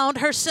found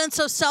her sense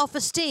of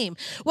self-esteem.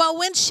 Well,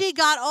 when she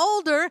got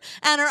older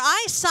and her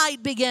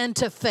eyesight began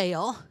to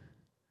fail,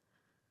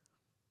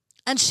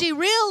 and she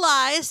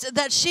realized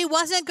that she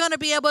wasn't going to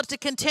be able to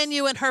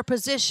continue in her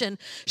position,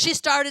 she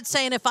started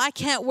saying, if I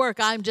can't work,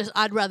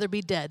 I'd rather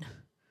be dead.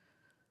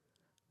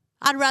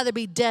 I'd rather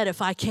be dead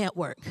if I can't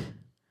work,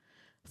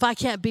 if I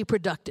can't be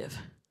productive.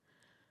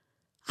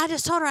 I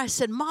just told her, I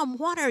said, Mom,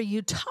 what are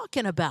you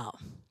talking about?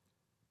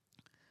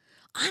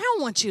 I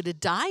don't want you to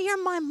die.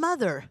 You're my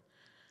mother.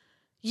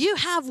 You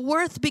have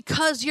worth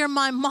because you're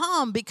my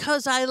mom,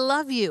 because I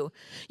love you.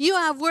 You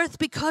have worth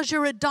because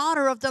you're a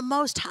daughter of the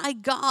Most High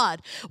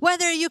God.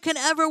 Whether you can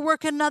ever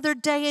work another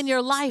day in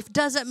your life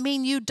doesn't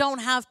mean you don't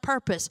have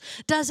purpose.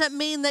 Doesn't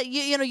mean that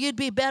you'd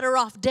be better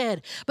off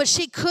dead. But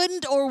she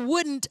couldn't or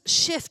wouldn't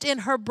shift in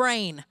her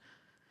brain.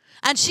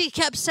 And she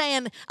kept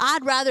saying,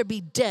 I'd rather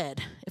be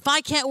dead. If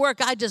I can't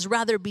work, I'd just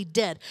rather be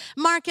dead.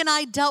 Mark and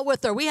I dealt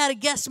with her. We had a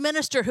guest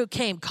minister who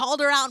came, called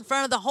her out in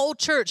front of the whole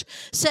church,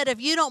 said,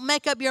 if you don't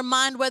make up your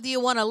mind whether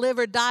you want to live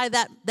or die,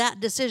 that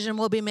decision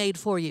will be made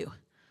for you.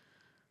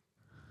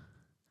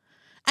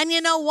 And you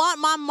know what?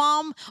 My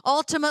mom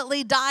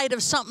ultimately died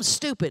of something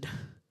stupid.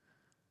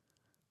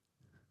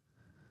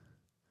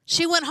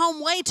 She went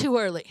home way too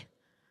early.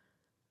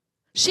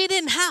 She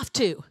didn't have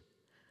to.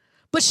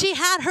 But she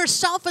had her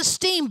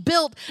self-esteem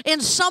built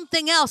in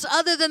something else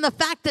other than the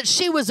fact that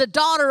she was a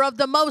daughter of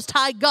the Most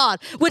High God,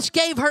 which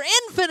gave her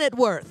infinite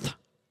worth.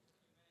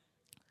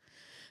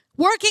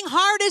 Working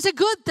hard is a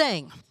good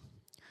thing.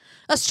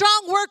 A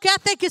strong work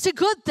ethic is a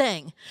good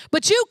thing.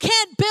 But you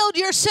can't build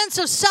your sense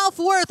of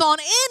self-worth on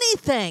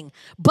anything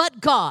but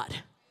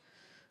God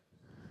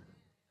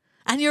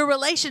and your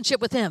relationship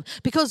with Him,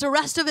 because the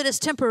rest of it is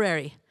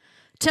temporal.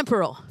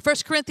 1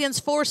 Corinthians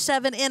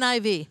 4:7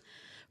 NIV.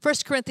 1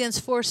 Corinthians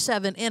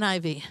 4:7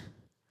 NIV.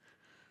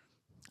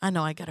 I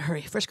know I got to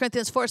hurry. 1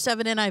 Corinthians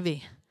 4:7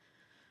 NIV. If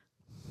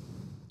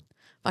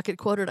I could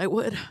quote it, I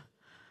would.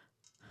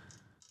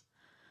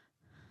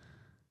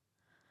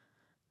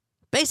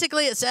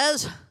 Basically, it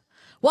says,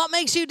 what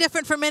makes you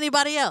different from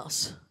anybody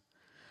else?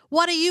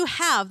 What do you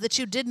have that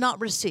you did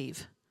not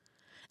receive?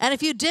 And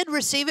if you did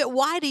receive it,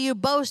 why do you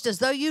boast as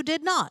though you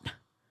did not?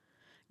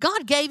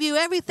 God gave you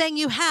everything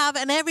you have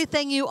and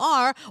everything you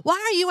are. Why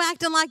are you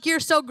acting like you're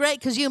so great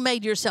because you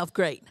made yourself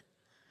great?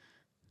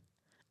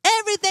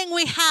 Everything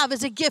we have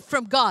is a gift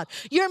from God.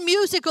 Your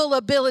musical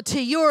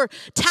ability, your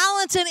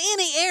talents in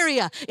any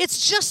area,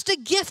 it's just a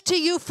gift to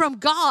you from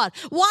God.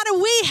 What do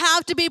we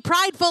have to be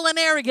prideful and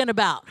arrogant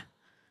about?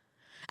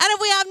 And if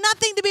we have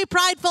nothing to be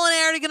prideful and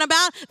arrogant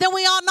about, then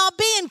we ought not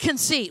be in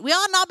conceit. We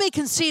ought not be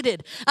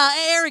conceited,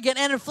 arrogant,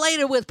 and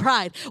inflated with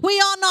pride. We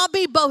ought not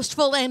be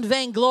boastful and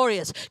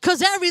vainglorious,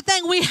 because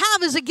everything we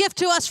have is a gift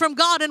to us from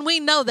God, and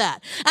we know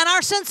that. And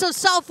our sense of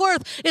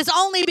self-worth is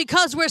only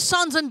because we're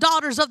sons and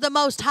daughters of the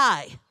Most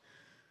High.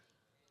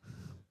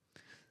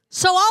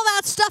 So all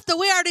that stuff that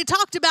we already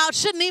talked about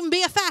shouldn't even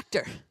be a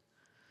factor.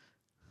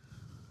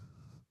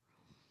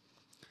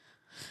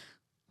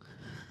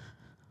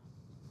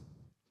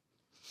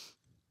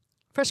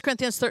 First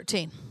Corinthians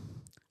 13.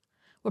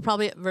 We're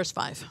probably at verse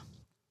 5.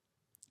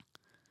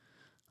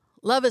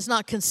 Love is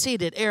not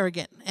conceited,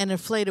 arrogant, and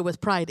inflated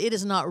with pride. It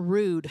is not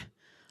rude.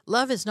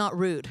 Love is not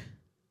rude.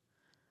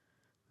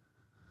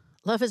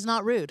 Love is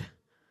not rude.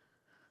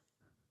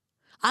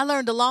 I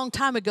learned a long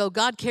time ago,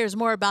 God cares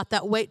more about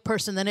that weight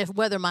person than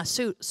whether my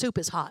soup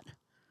is hot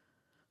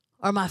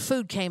or my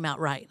food came out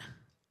right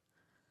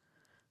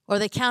or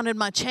they counted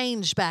my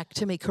change back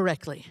to me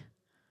correctly.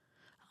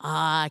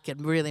 I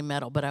could really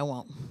meddle, but I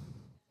won't.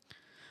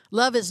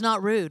 Love is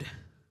not rude.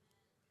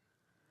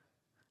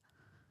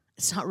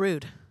 It's not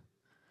rude.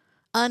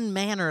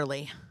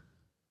 Unmannerly.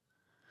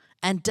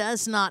 And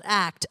does not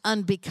act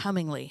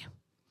unbecomingly.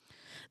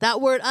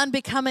 That word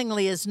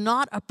unbecomingly is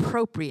not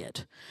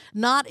appropriate,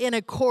 not in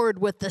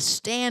accord with the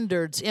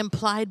standards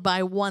implied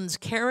by one's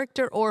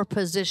character or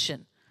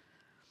position.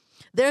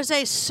 There's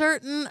a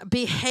certain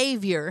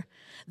behavior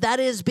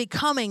that is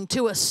becoming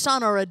to a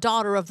son or a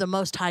daughter of the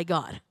Most High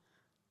God.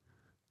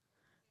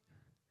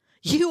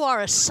 You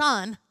are a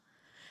son,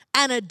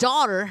 and a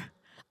daughter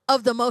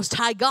of the Most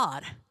High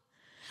God.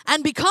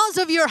 And because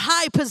of your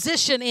high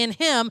position in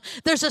Him,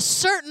 there's a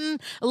certain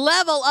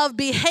level of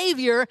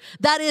behavior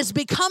that is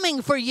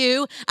becoming for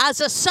you as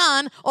a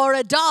son or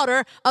a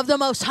daughter of the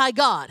Most High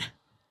God.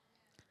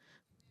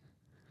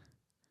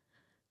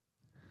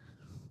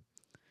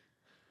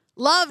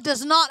 Love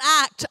does not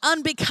act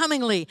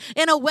unbecomingly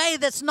in a way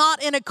that's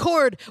not in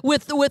accord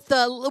with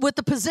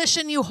the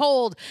position you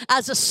hold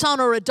as a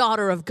son or a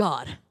daughter of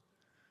God.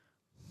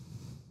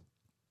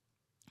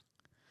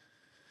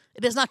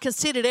 It is not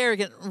conceited,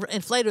 arrogant,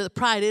 inflated with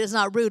pride. It is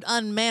not rude,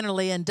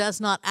 unmannerly, and does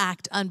not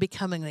act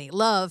unbecomingly.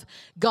 Love,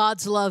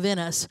 God's love in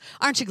us.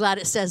 Aren't you glad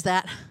it says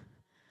that?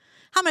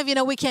 How many of you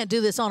know we can't do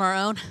this on our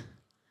own?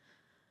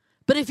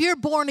 But if you're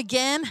born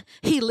again,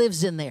 He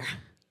lives in there.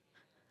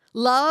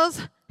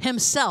 Love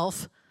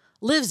Himself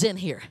lives in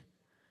here.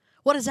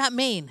 What does that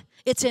mean?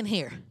 It's in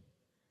here.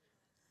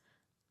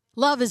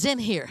 Love is in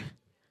here.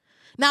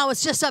 Now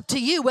it's just up to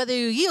you whether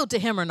you yield to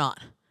Him or not.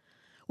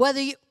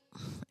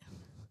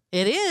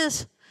 It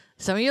is.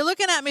 Some of you are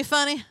looking at me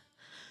funny.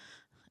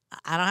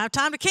 I don't have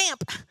time to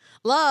camp.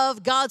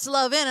 Love, God's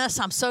love in us.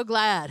 I'm so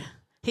glad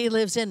He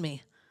lives in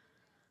me.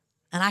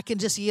 And I can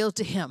just yield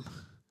to Him.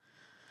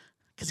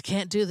 Because I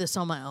can't do this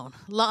on my own.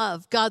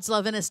 Love, God's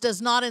love in us,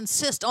 does not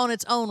insist on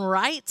its own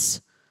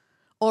rights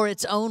or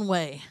its own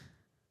way.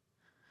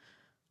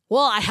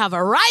 Well, I have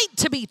a right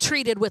to be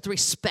treated with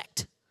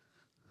respect.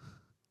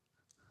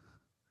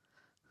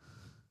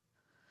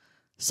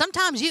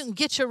 Sometimes you can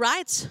get your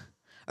rights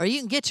or you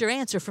can get your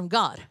answer from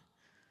God.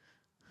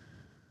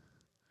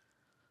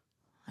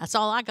 That's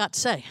all I got to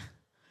say.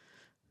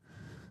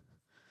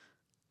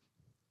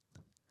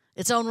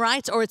 Its own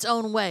rights or its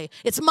own way.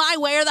 It's my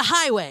way or the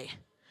highway.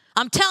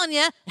 I'm telling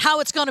you how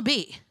it's going to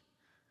be.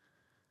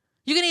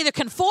 You can either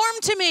conform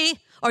to me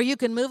or you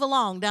can move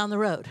along down the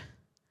road.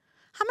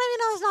 How many of you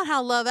know that's not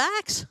how love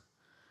acts?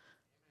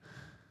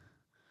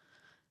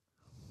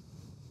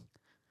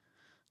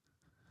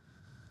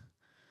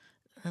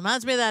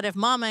 Reminds me of that if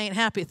mama ain't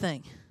happy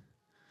thing.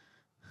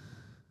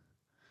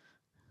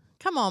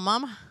 Come on,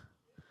 mama.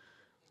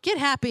 Get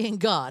happy in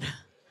God.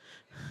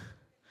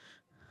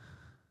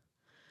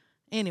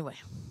 Anyway.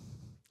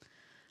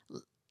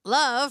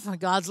 Love,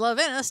 God's love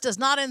in us, does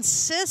not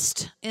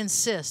insist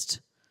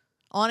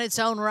on its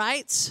own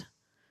rights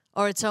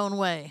or its own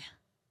way.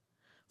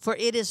 For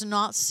it is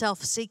not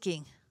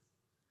self-seeking.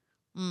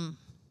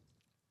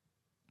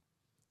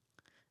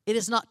 It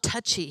is not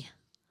touchy.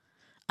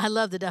 I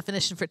love the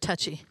definition for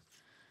touchy.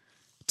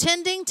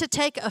 Tending to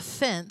take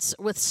offense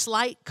with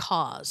slight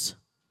cause.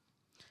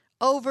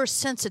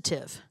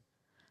 Oversensitive.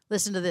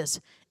 Listen to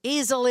this.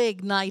 Easily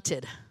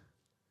ignited.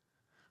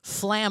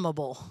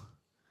 Flammable.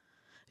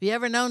 Have you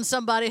ever known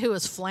somebody who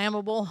is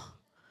flammable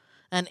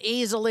and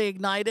easily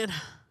ignited?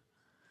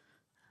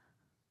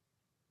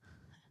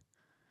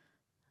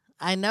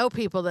 I know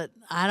people that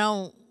I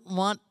don't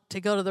want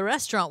to go to the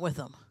restaurant with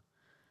them.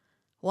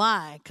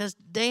 Why? Because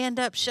they end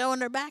up showing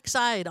their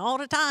backside all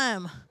the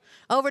time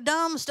over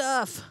dumb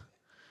stuff.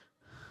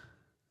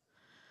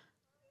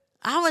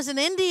 I was in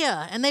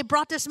India, and they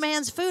brought this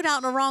man's food out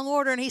in the wrong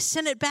order, and he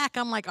sent it back.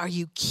 I'm like, are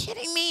you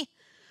kidding me?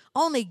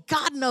 Only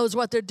God knows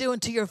what they're doing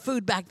to your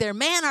food back there.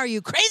 Man, are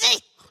you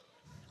crazy?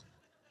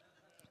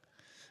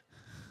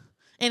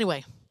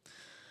 Anyway,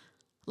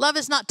 love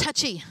is not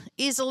touchy,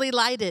 easily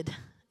lighted,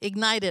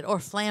 ignited, or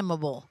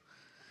flammable.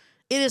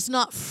 It is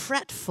not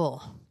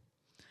fretful,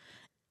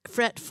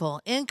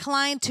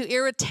 inclined to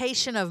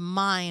irritation of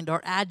mind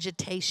or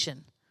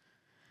agitation,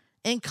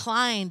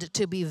 inclined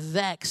to be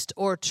vexed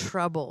or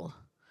troubled,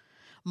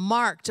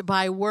 marked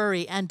by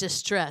worry and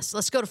distress.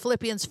 Let's go to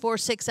Philippians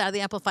 4:6 out of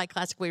the Amplified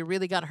Classic. We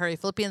really got to hurry.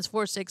 Philippians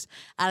 4:6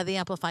 out of the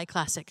Amplified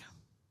Classic.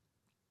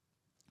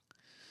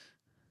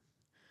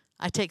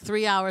 I take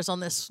 3 hours on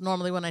this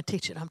normally when I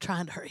teach it. I'm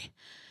trying to hurry.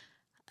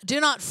 Do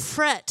not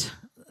fret.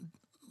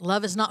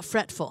 Love is not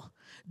fretful.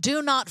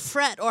 Do not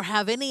fret or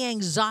have any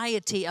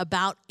anxiety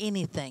about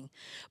anything,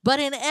 but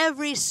in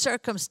every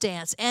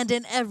circumstance and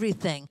in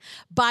everything,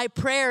 by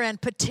prayer and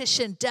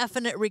petition,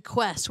 definite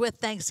requests with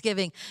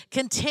thanksgiving,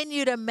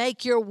 continue to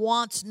make your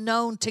wants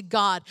known to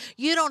God.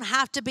 You don't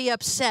have to be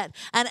upset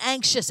and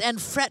anxious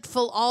and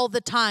fretful all the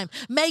time.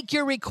 Make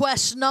your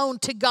requests known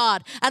to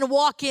God and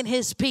walk in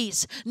His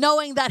peace,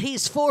 knowing that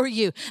He's for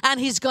you and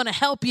He's going to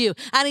help you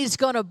and He's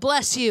going to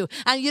bless you.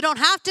 And you don't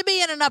have to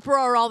be in an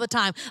uproar all the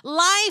time.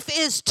 Life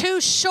is too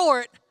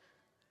short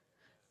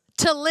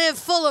to live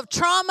full of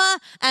trauma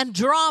and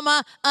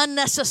drama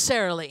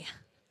unnecessarily.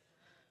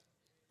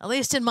 At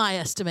least in my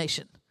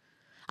estimation.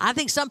 I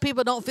think some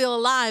people don't feel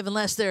alive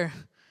unless they're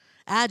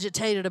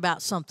agitated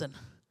about something.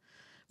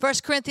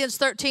 1 Corinthians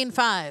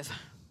 13:5.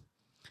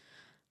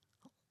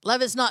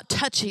 Love is not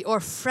touchy or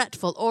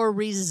fretful or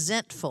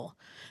resentful.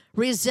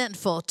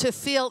 Resentful, to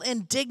feel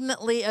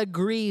indignantly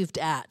aggrieved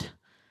at.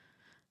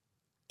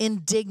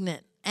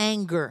 Indignant.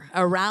 Anger,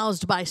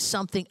 aroused by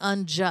something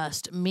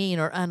unjust, mean,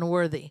 or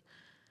unworthy.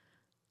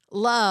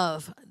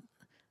 Love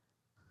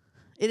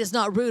It is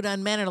not rude,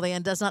 unmannerly,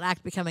 and does not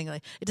act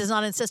becomingly. It does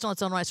not insist on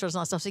its own rights, or is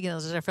not self-seeking.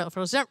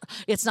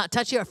 It's not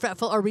touchy or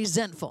fretful or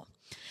resentful.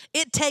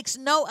 It takes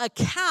no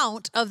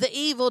account of the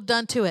evil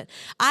done to it.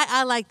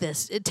 I like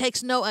this. It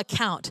takes no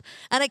account.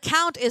 An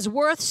account is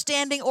worth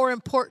standing or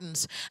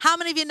importance. How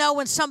many of you know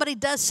when somebody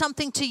does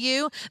something to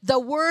you, the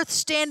worth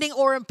standing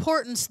or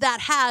importance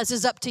that has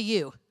is up to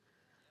you?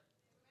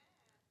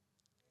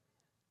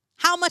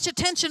 How much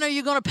attention are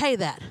you going to pay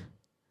that?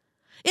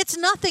 It's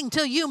nothing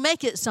till you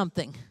make it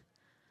something.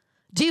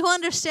 Do you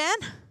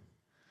understand?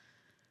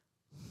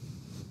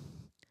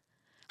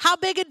 How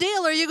big a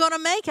deal are you going to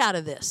make out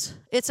of this?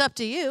 It's up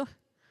to you.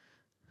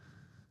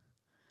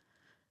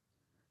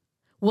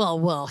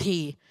 Well,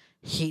 he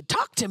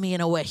talked to me in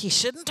a way he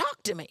shouldn't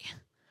talk to me.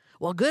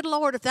 Well, good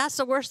Lord, if that's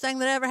the worst thing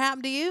that ever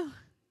happened to you.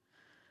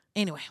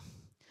 Anyway.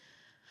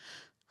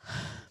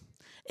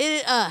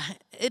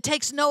 It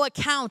takes no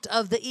account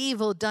of the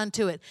evil done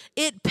to it.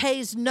 It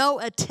pays no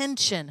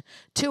attention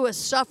to a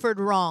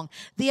suffered wrong.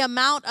 The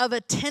amount of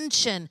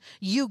attention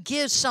you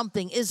give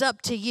something is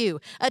up to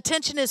you.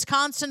 Attention is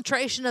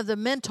concentration of the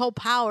mental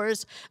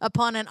powers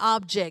upon an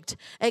object,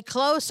 a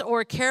close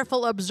or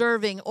careful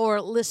observing or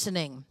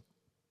listening.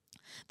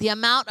 The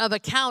amount of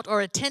account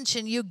or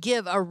attention you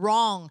give a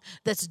wrong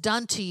that's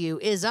done to you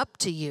is up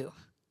to you.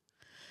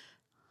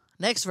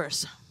 Next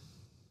verse.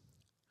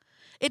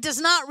 It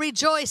does not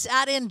rejoice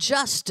at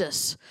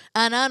injustice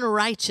and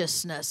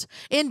unrighteousness.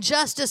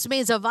 Injustice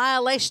means a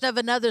violation of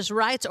another's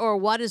rights or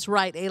what is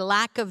right, a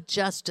lack of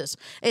justice,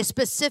 a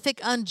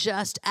specific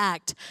unjust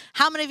act.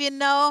 How many of you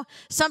know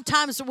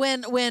sometimes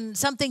when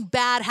something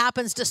bad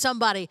happens to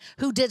somebody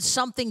who did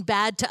something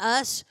bad to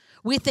us,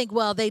 we think,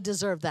 well, they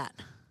deserve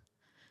that.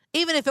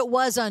 Even if it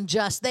was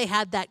unjust, they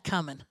had that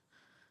coming.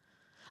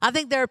 I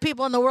think there are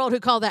people in the world who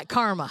call that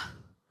karma,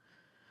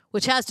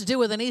 which has to do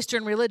with an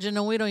Eastern religion,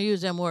 and we don't use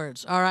them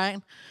words, all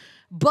right?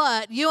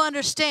 But you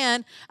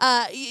understand,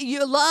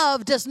 your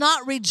love does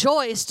not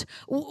rejoice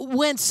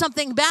when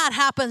something bad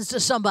happens to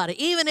somebody,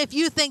 even if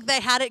you think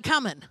they had it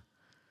coming.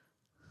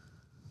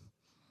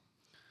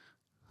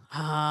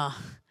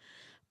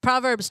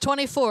 Proverbs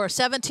 24,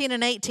 17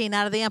 and 18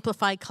 out of the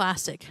Amplified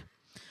Classic.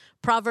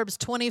 Proverbs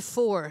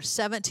 24,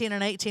 17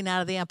 and 18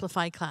 out of the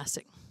Amplified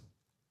Classic.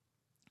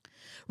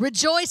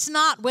 Rejoice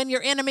not when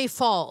your enemy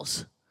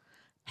falls.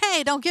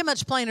 Hey, don't get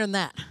much plainer than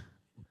that.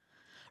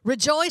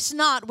 Rejoice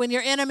not when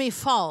your enemy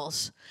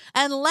falls,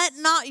 and let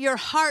not your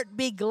heart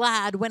be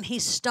glad when he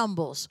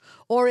stumbles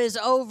or is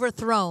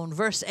overthrown.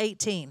 Verse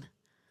 18.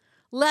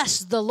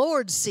 Lest the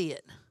Lord see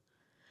it,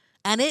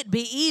 and it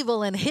be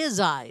evil in his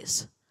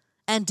eyes,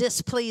 and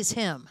displease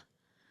him.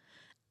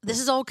 This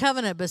is old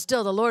covenant, but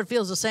still the Lord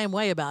feels the same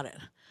way about it.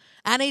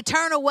 And he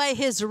turn away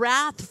his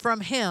wrath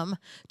from him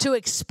to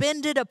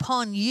expend it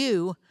upon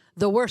you,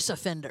 the worse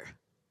offender.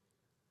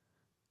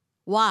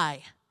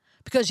 Why?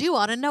 Because you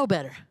ought to know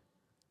better.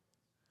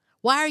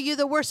 Why are you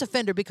the worst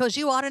offender? Because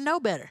you ought to know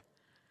better.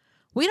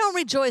 We don't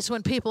rejoice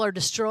when people are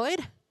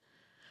destroyed.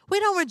 We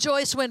don't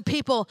rejoice when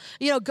people,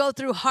 go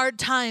through hard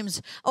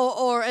times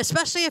or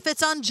especially if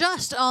it's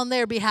unjust on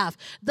their behalf.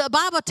 The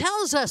Bible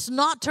tells us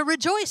not to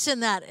rejoice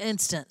in that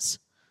instance.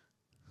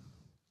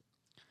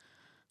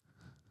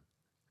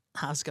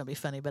 I was going to be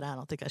funny, but I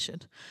don't think I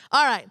should.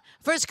 All right,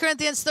 1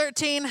 Corinthians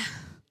 13.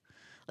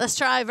 Let's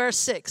try verse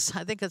 6.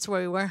 I think that's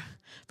where we were.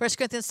 1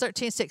 Corinthians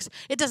 13, 6.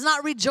 It does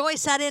not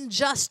rejoice at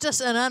injustice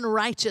and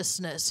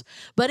unrighteousness,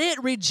 but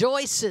it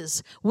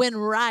rejoices when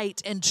right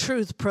and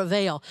truth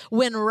prevail.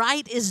 When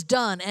right is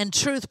done and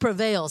truth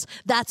prevails,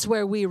 that's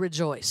where we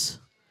rejoice.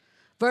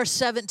 Verse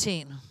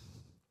 17.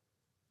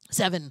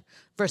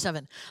 Verse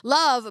 7.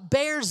 Love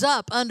bears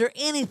up under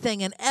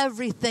anything and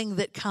everything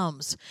that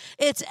comes.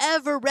 It's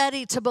ever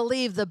ready to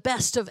believe the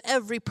best of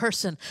every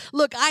person.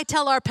 Look, I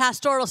tell our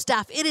pastoral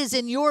staff, it is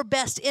in your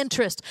best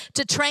interest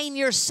to train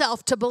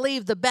yourself to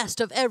believe the best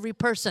of every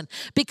person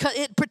because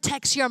it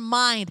protects your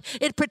mind.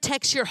 It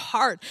protects your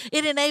heart.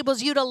 It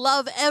enables you to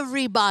love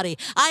everybody.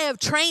 I have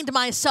trained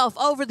myself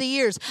over the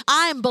years.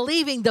 I am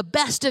believing the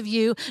best of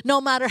you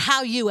no matter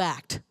how you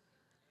act.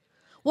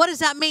 What does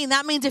that mean?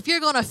 That means if you're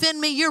going to offend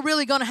me, you're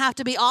really going to have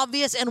to be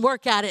obvious and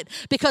work at it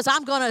because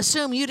I'm going to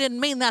assume you didn't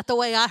mean that the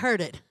way I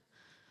heard it.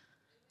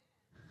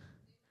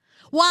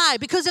 Why?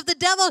 Because if the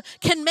devil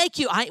can make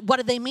you, what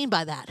do they mean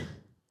by that?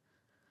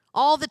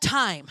 All the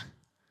time.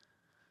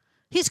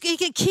 He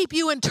can keep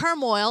you in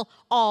turmoil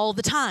all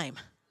the time.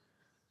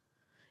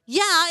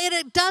 Yeah,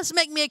 it does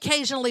make me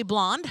occasionally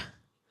blonde.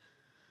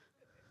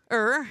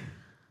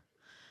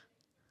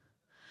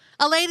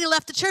 A lady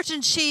left the church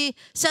and she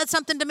said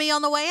something to me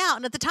on the way out.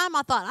 And at the time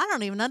I thought, I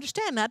don't even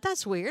understand that.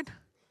 That's weird.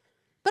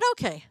 But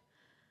okay.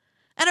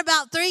 And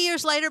about 3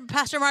 years later,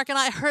 Pastor Mark and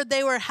I heard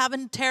they were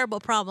having terrible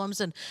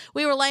problems. And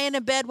we were laying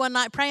in bed one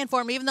night praying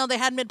for them, even though they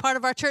hadn't been part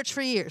of our church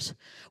for years.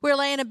 We were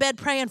laying in bed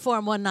praying for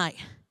them one night.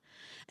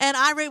 And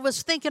I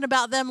was thinking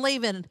about them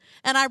leaving.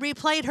 And I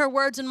replayed her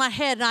words in my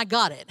head and I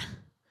got it.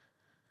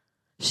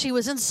 She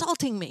was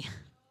insulting me.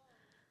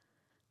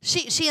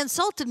 She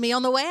insulted me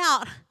on the way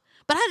out.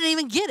 But I didn't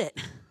even get it.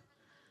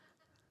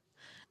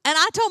 And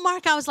I told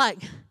Mark, I was like,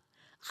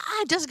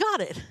 I just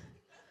got it.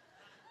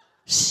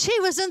 She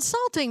was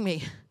insulting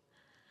me.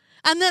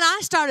 And then I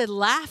started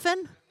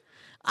laughing.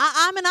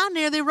 I mean, I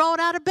nearly rolled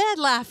out of bed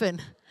laughing.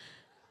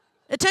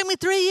 It took me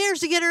 3 years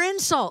to get her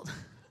insult.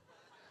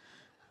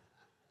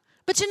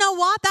 But you know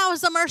what? That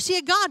was the mercy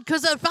of God,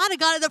 because if I'd have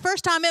got it the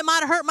first time, it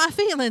might have hurt my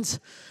feelings.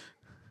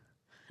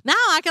 Now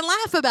I can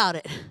laugh about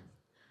it.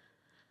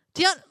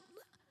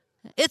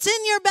 It's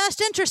in your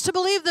best interest to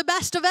believe the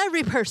best of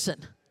every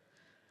person.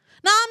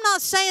 Now, I'm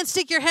not saying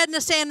stick your head in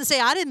the sand and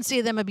say, I didn't see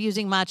them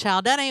abusing my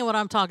child. That ain't what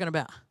I'm talking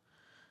about.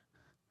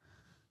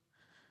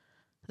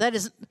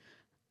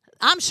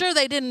 I'm sure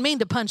they didn't mean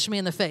to punch me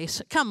in the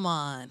face. Come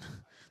on.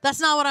 That's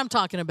not what I'm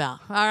talking about,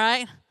 all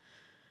right?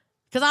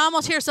 Because I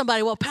almost hear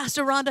somebody, well,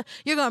 Pastor Rhonda,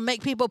 you're going to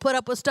make people put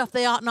up with stuff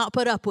they ought not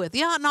put up with.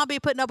 You ought not be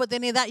putting up with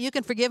any of that. You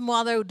can forgive them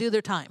while they do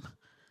their time.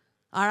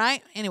 All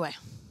right? Anyway.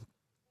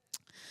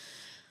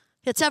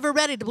 It's ever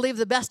ready to believe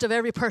the best of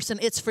every person.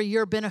 It's for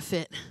your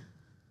benefit.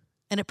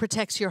 And it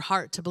protects your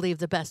heart to believe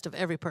the best of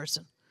every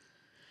person.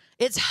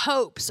 Its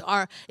hopes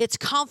its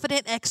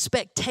confident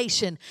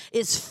expectation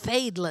is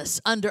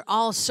fadeless under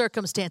all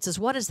circumstances.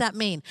 What does that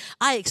mean?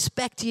 I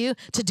expect you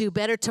to do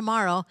better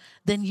tomorrow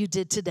than you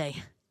did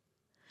today.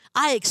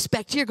 I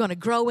expect you're going to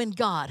grow in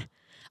God.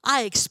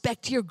 I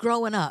expect you're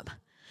growing up.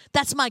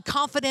 That's my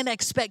confident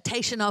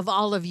expectation of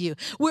all of you.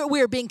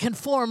 We're being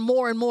conformed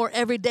more and more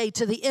every day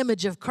to the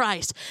image of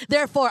Christ.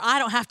 Therefore, I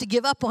don't have to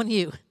give up on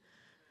you.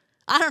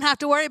 I don't have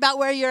to worry about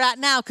where you're at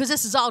now, because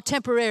this is all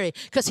temporary,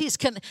 because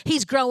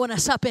he's growing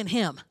us up in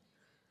him.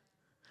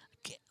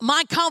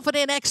 My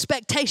confident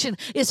expectation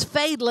is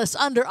fadeless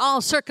under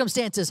all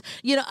circumstances.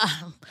 You know,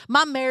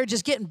 my marriage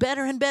is getting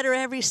better and better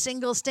every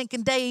single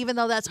stinking day, even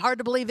though that's hard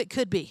to believe it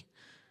could be.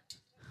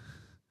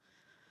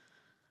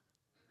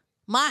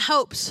 My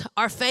hopes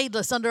are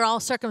fadeless under all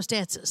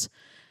circumstances,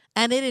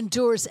 and it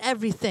endures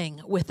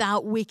everything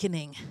without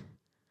weakening.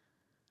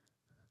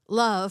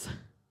 Love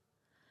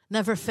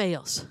never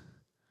fails.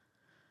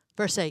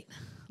 Verse 8,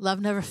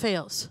 love never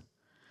fails,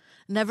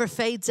 never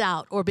fades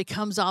out or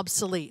becomes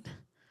obsolete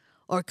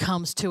or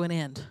comes to an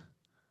end.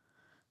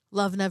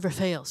 Love never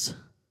fails.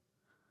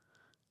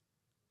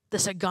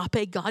 This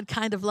agape God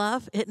kind of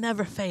love, it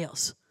never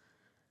fails.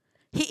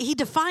 He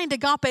defined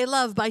agape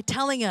love by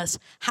telling us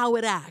how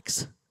it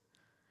acts.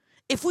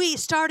 If we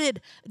started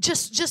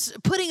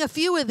just putting a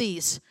few of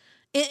these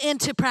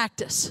into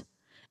practice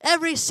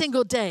every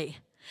single day,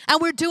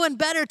 and we're doing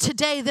better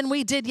today than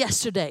we did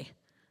yesterday.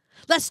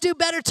 Let's do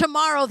better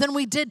tomorrow than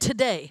we did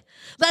today.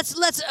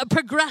 Let's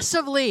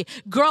progressively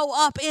grow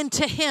up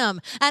into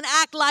him and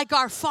act like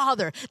our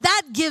Father.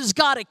 That gives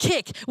God a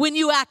kick when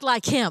you act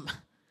like him.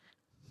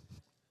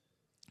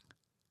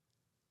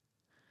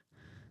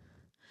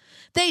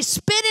 They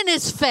spit in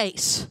his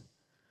face.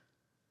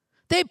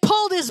 They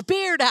pulled his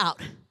beard out.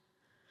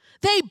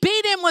 They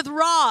beat him with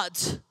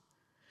rods,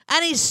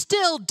 and he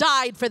still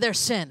died for their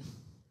sin.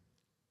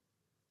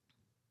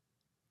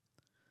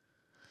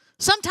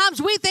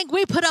 Sometimes we think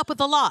we put up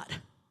with a lot.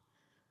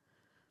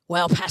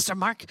 Well, Pastor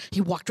Mark, he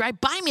walked right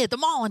by me at the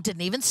mall and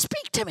didn't even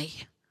speak to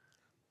me.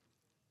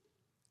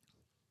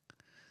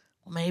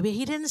 Well, maybe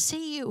he didn't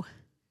see you.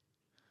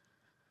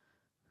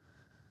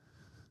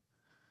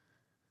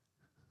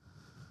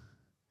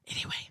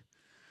 Anyway,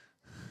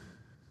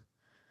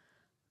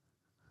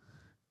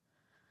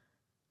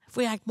 if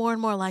we act more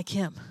and more like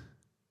him,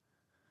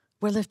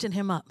 we're lifting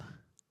him up,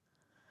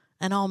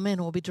 and all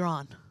men will be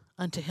drawn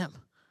unto him.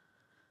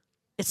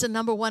 It's the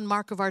number one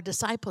mark of our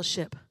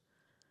discipleship,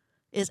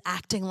 is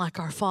acting like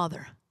our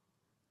Father.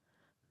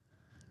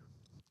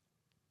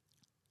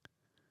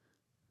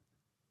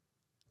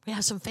 We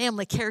have some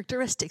family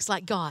characteristics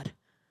like God,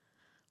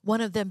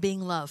 one of them being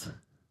love.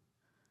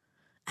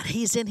 And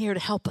he's in here to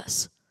help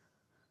us.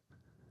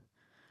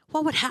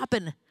 What would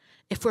happen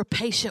if we're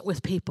patient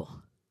with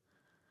people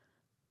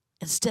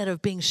instead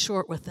of being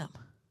short with them?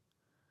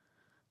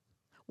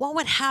 What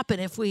would happen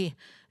if we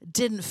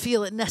didn't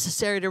feel it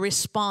necessary to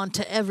respond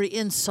to every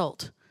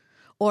insult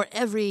or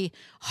every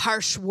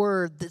harsh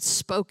word that's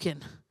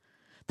spoken?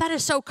 That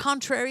is so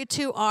contrary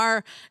to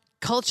our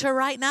culture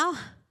right now.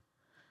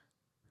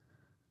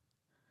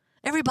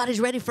 Everybody's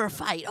ready for a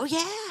fight. Oh,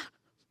 yeah.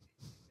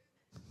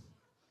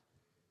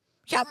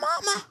 Yeah,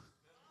 mama.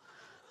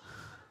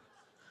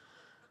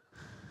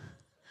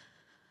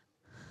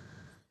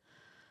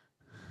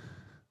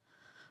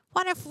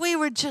 What if we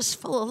were just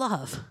full of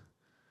love,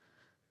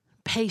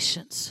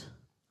 patience,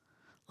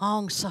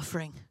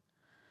 long-suffering,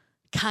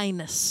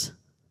 kindness,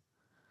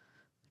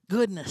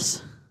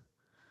 goodness?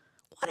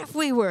 What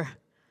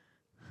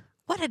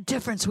a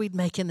difference we'd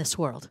make in this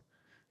world.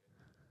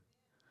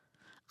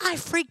 I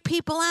freak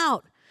people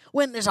out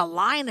when there's a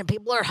line and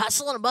people are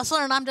hustling and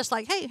bustling, and I'm just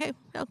like, hey,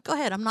 go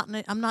ahead. I'm not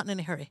in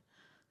any hurry.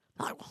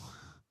 Like,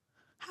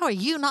 how are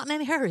you not in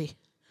any hurry?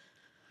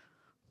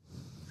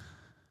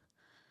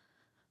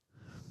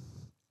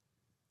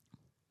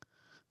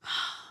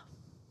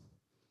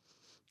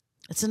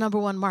 It's the number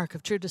one mark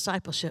of true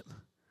discipleship,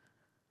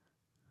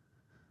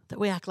 that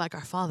we act like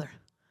our Father.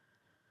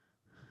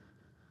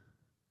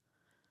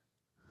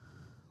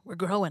 We're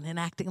growing and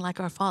acting like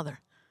our Father.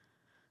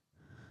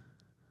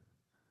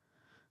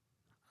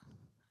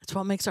 It's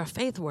what makes our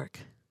faith work.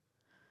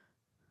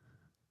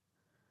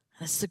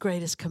 And it's the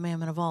greatest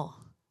commandment of all.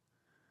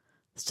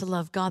 It's to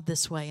love God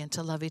this way and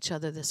to love each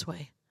other this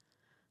way.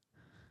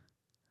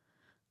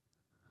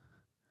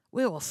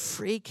 We will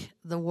freak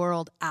the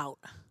world out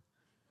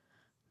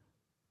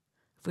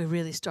if we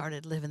really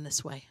started living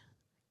this way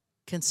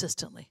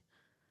consistently.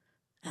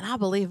 And I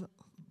believe,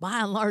 by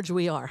and large,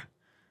 we are.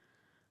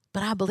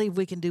 But I believe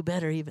we can do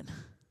better even.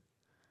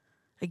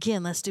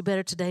 Again, let's do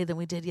better today than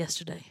we did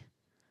yesterday.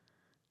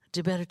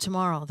 Do better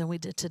tomorrow than we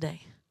did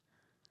today.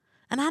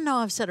 And I know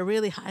I've set a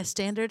really high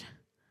standard,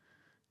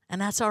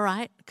 and that's all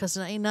right, because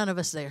there ain't none of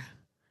us there.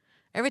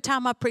 Every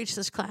time I preach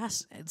this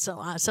class, some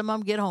of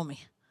them get on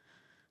me,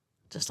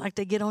 just like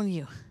they get on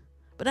you.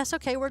 But that's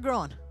okay, we're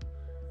growing.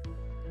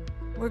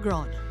 We're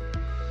growing.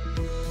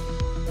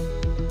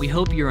 We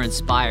hope you're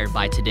inspired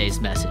by today's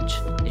message.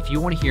 If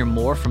you want to hear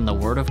more from the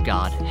Word of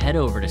God, head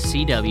over to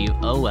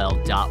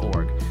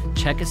cwol.org.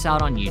 Check us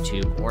out on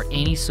YouTube or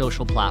any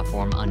social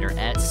platform under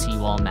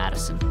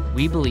 @CWallMadison.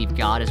 We believe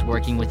God is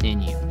working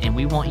within you, and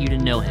we want you to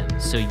know Him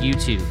so you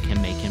too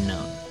can make Him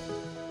known.